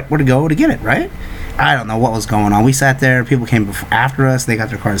know right where to go to get it, right? I don't know what was going on. We sat there, people came after us, they got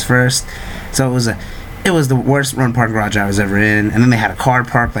their cars first, so it was the worst run parking garage I was ever in. And then they had a car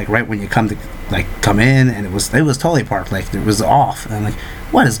parked like right when you come in, and it was totally parked, like it was off. And I'm like,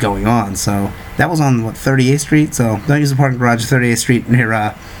 what is going on? So that was on 38th Street. So don't use the parking garage at 38th Street near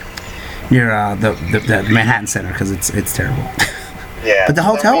the Manhattan Center, because it's terrible. Yeah. But the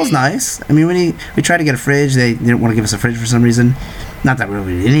hotel was nice. I mean, we tried to get a fridge, they didn't want to give us a fridge for some reason. Not that we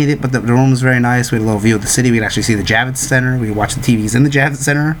really didn't need it, but the room was very nice. We had a little view of the city. We could actually see the Javits Center. We could watch the TVs in the Javits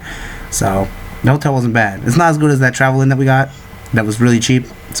Center. So the hotel wasn't bad. It's not as good as that travel inn that we got. That was really cheap.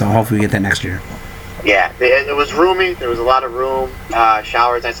 So hopefully we get that next year. Yeah, it was roomy. There was a lot of room.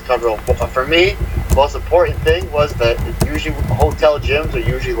 Showers, nice and comfortable. But for me, the most important thing was that usually hotel gyms are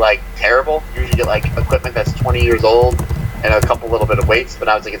usually like terrible. You usually get like equipment that's 20 years old and a couple little bit of weights. But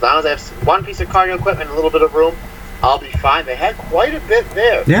I was like, as long as I have one piece of cardio equipment and a little bit of room, I'll be fine. They had quite a bit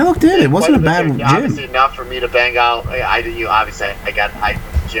there. Yeah, look, dude, it wasn't a bad gym. Obviously enough for me to bang out. I go to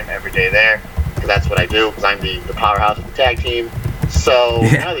the gym every day there, because that's what I do, because I'm the powerhouse of the tag team. So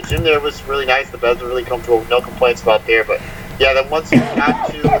yeah, the gym there was really nice. The beds were really comfortable. No complaints about there. But yeah, then once we got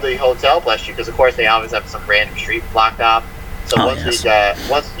to the hotel, bless you, because of course they always have some random street blocked off. So once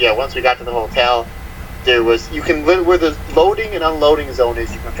we got to the hotel, there was where the loading and unloading zone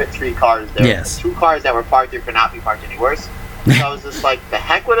is, you can fit 3 cars there. Yes. 2 cars that were parked there could not be parked any worse. So I was just like, the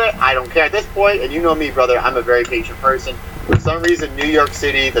heck with it. I don't care at this point. And you know me, brother. I'm a very patient person. For some reason, New York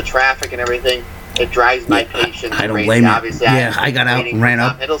City, the traffic and everything, it drives my patience. I don't blame you. Obviously, I got out and ran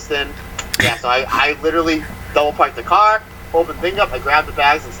up. Hiddleston. Yeah, so I literally double parked the car, opened the thing up, I grabbed the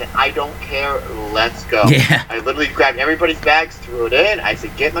bags and said, I don't care, let's go. Yeah. I literally grabbed everybody's bags, threw it in. I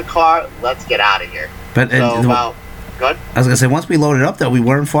said, get in the car, let's get out of here. But good. I was gonna say, once we loaded up though, we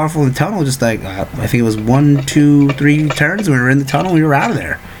weren't far from the tunnel. Just like I think it was 1, 2, 3 turns. We were in the tunnel. We were out of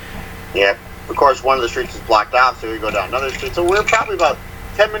there. Yeah. Of course, one of the streets was blocked off, so we go down another street. So we were probably about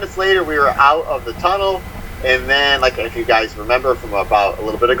 10 minutes later. We were out of the tunnel, and then, like if you guys remember from about a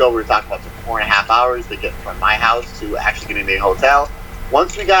little bit ago, we were talking about 4.5 hours to get from my house to actually getting to the hotel.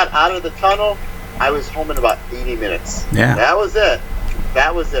 Once we got out of the tunnel, I was home in about 80 minutes. Yeah. That was it.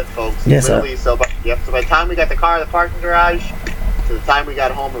 That was it, folks. Yes, literally. So by the time we got the car in the parking garage, to the time we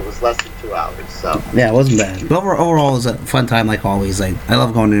got home, it was less than 2 hours. So yeah, it wasn't bad. But overall, it was a fun time, like always. I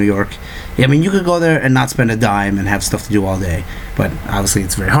love going to New York. Yeah, I mean, you could go there and not spend a dime and have stuff to do all day, but obviously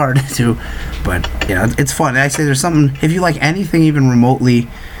it's very hard to. But yeah, it's fun. I say there's something, if you like anything even remotely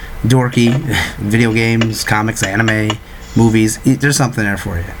dorky, video games, comics, anime, movies, there's something there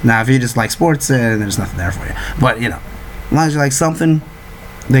for you. Now, if you just like sports, there's nothing there for you. But as long as you like something,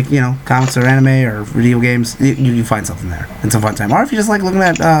 like comics or anime or video games, you can find something there. It's a fun time. Or if you just like looking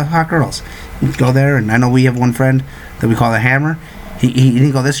at hot girls, you go there. And I know we have one friend that we call the Hammer. He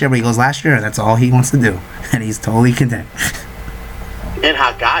didn't go this year, but he goes last year, and that's all he wants to do, and he's totally content. And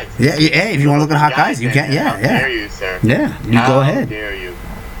hot guys. Yeah. If you want to look at hot guys, you can. Yeah. How dare you, sir? Yeah, you go ahead. How dare you?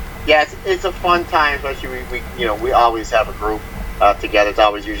 Yeah, it's a fun time, especially we always have a group together. It's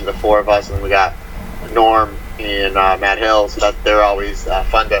always usually the 4 of us, and we got Norm and Matt Hill, so that they're always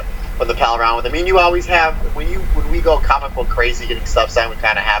fun to pal around with. I mean, you always have when we go comic book crazy getting stuff signed, we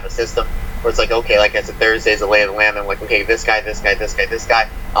kind of have a system where it's like, okay, like I said, Thursday's a lay of the land. I'm like, okay, this guy,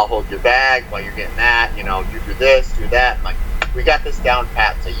 I'll hold your bag while you're getting that. You do this, do that. I'm like, we got this down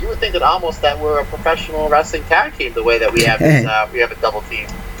pat. So you would think that almost that we're a professional wrestling tag team the way that we have we have a double team.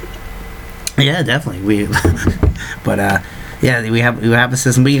 Yeah, definitely. But we have a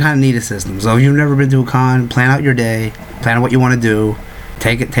system, but you kind of need a system. So if you've never been to a con, plan out your day, plan out what you want to do.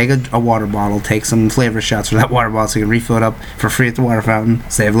 Take a water bottle, take some flavor shots from that water bottle so you can refill it up for free at the water fountain,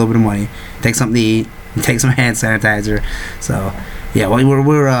 save a little bit of money, take something to eat, take some hand sanitizer. So, yeah,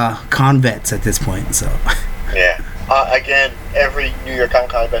 we're con vets at this point, so. Yeah. Again, every New York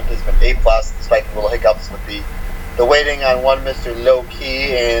Comic Con event has been A+, despite the little hiccups with the the waiting on one Mr. Low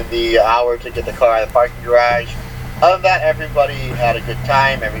Key and the hour to get the car out of the parking garage. Other than that, everybody had a good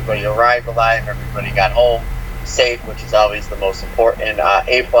time. Everybody arrived alive. Everybody got home safe, which is always the most important.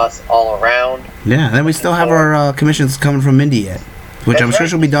 A+ all around. Yeah, and then we still have our commissions coming from Mindy yet, which I'm sure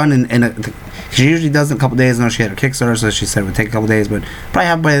she'll be done in she usually does in a couple days. I know she had her Kickstarter, so she said it would take a couple days, but probably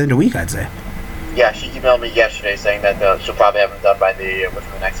have by the end of the week, I'd say. Yeah, she emailed me yesterday saying that she'll probably have them done by within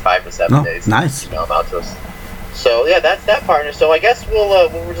the next 5 to 7 days. Nice. Email them out to us. So yeah, that's that partner. So I guess we'll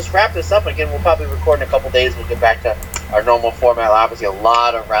just wrap this up again. We'll probably record in a couple days. We'll get back to our normal format. Obviously, a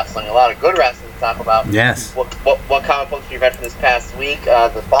lot of wrestling, a lot of good wrestling to talk about. Yes. What comic books we've read from this past week?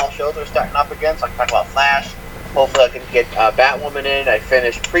 The fall shows are starting up again, so I can talk about Flash. Hopefully, I can get Batwoman in. I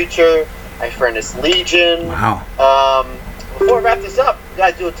finished Preacher. I finished Legion. Wow. Before we wrap this up, we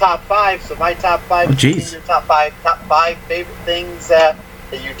gotta do a top 5. So my top 5. Oh, jeez. Your top five favorite things that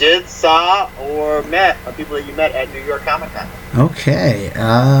you did, saw, or met, or people that you met at New York Comic Con. Okay.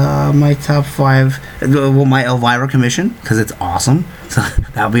 My top 5. Well, my Elvira commission, because it's awesome. So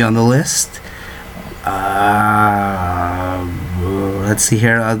that'll be on the list. Let's see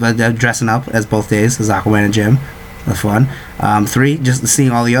here. Dressing up as both days as Aquaman and Jim. That's fun. 3, just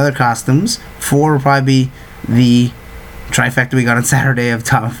seeing all the other costumes. 4 will probably be the trifecta we got on Saturday of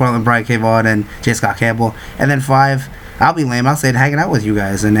Tom McFarlane, Brian K. Vaughan, and J. Scott Campbell. And then 5, I'll be lame. I'll say hanging out with you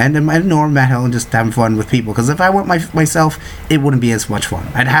guys and Norm, Matt Hill, and just having fun with people. Because if I went myself, it wouldn't be as much fun.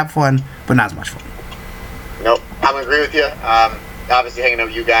 I'd have fun, but not as much fun. Nope, I'm gonna agree with you. Obviously, hanging out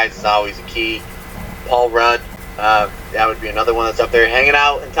with you guys is always a key. Paul Rudd, that would be another one that's up there. Hanging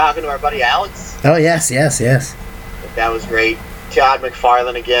out and talking to our buddy Alex. Oh yes. That was great. Todd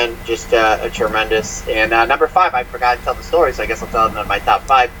McFarlane again, just a tremendous. And number 5, I forgot to tell the story, so I guess I'll tell them my top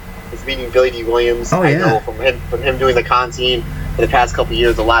 5. Is meeting Billy D. Williams. Oh, yeah. I know from him doing the con scene for the past couple of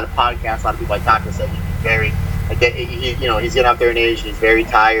years, a lot of podcasts, a lot of people I talked to said he's getting up there in age and he's very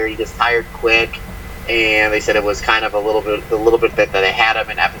tired. He gets tired quick, and they said it was kind of a little bit that they had him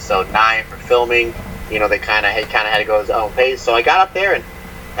in episode 9 for filming. They kind of had to go his own pace. So I got up there and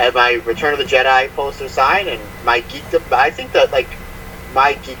had my Return of the Jedi poster signed, and my geekdom. I think that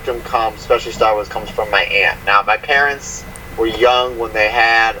my geekdom comes, especially Star Wars, comes from my aunt. Now my parents were young when they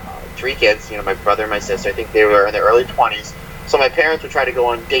had 3 kids, my brother and my sister. I think they were in their early 20s. So my parents would try to go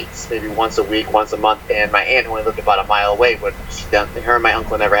on dates maybe once a week, once a month, and my aunt, who only lived about a mile away, her and my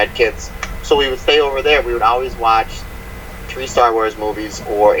uncle never had kids. So we would stay over there. We would always watch 3 Star Wars movies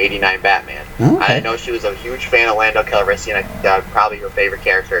or 89 Batman. Okay. I know she was a huge fan of Lando Calrissian. I think that was probably her favorite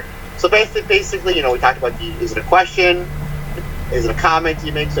character. So basically, we talked about is it a question? Is it a comment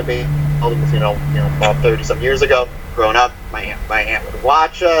you make? So maybe, about 30-some years ago, growing up, my aunt would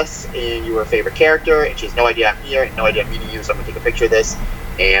watch us, and you were a favorite character, and she has no idea I'm here, and no idea I'm meeting you, so I'm going to take a picture of this,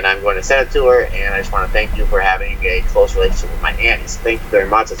 and I'm going to send it to her, and I just want to thank you for having a close relationship with my aunt. Thank you very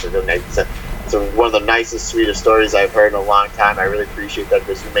much. That's a really nice. It's one of the nicest, sweetest stories I've heard in a long time. I really appreciate that,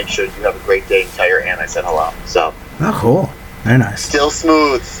 because you make sure you have a great day and tell your aunt I said hello. So. Oh, cool. Very nice. Still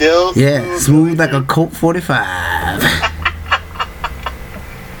smooth. Yeah, smooth like a Colt 45.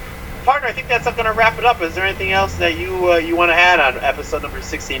 Partner, I think that's going to wrap it up. Is there anything else that you want to add on episode number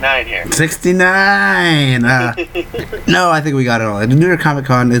 69 here? 69! No, I think we got it all. At New York Comic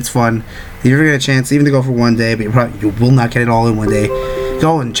Con, it's fun. If you ever get a chance, even to go for one day, but you will not get it all in one day,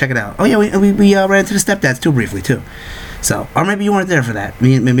 go and check it out. Oh yeah, we ran into the Stepdads too briefly too. So, or maybe you weren't there for that.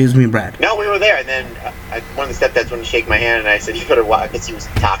 Maybe it was me and Brad. No, we were there, and then one of the Stepdads wouldn't shake my hand, and I said, "You better watch," because he was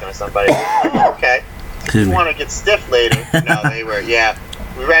talking to somebody. Oh, okay. You want to get stiff later? No, they were. Yeah,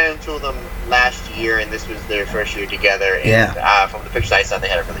 we ran into them last year, and this was their first year together. And from the pictures I saw, they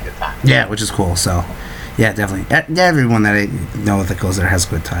had a really good time. Yeah, which is cool. So, yeah, definitely. Everyone that I know that goes there has a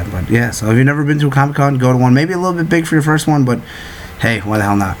good time. But yeah, so if you've never been to a Comic Con, go to one. Maybe a little bit big for your first one, but hey, why the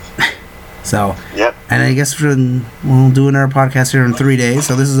hell not? So, yep. And I guess we'll do another podcast here in 3 days.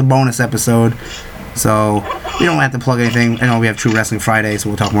 So this is a bonus episode. So we don't have to plug anything. I know we have True Wrestling Friday, so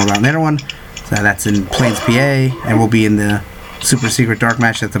we'll talk more about another one. So that's in Plains, PA, and we'll be in the super secret dark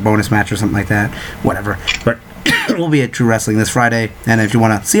match. That's a bonus match or something like that. Whatever. But we'll be at True Wrestling this Friday. And if you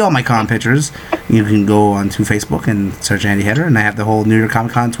want to see all my con pictures, you can go onto Facebook and search Andy Header, and I have the whole New York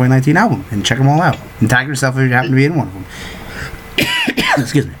Comic Con 2019 album, and check them all out. And tag yourself if you happen to be in one of them.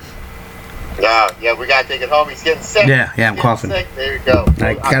 Excuse me. Yeah, we gotta take it home. He's getting sick. Yeah, I'm coughing. Sick. There you go.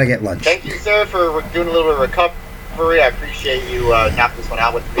 I gotta get lunch. Thank you, sir, for doing a little bit of recovery. I appreciate you knocking this one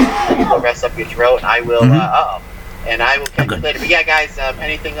out with me. You go rest up your throat, and I will. And I will catch you later. But yeah, guys,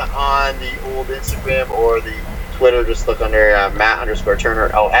 anything on the old Instagram or the Twitter, just look under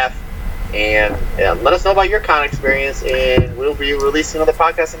Matt_Turner OF, and let us know about your con experience. And we'll be releasing another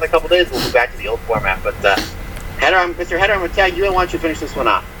podcast in a couple days. We'll be back to the old format, but. Mr. Header, I'm going to tag you. I want you to finish this one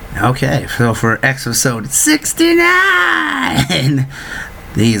off. Okay, so for episode 69,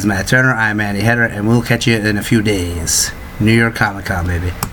 he's Matt Turner, I'm Andy Header, and we'll catch you in a few days. New York Comic Con, baby.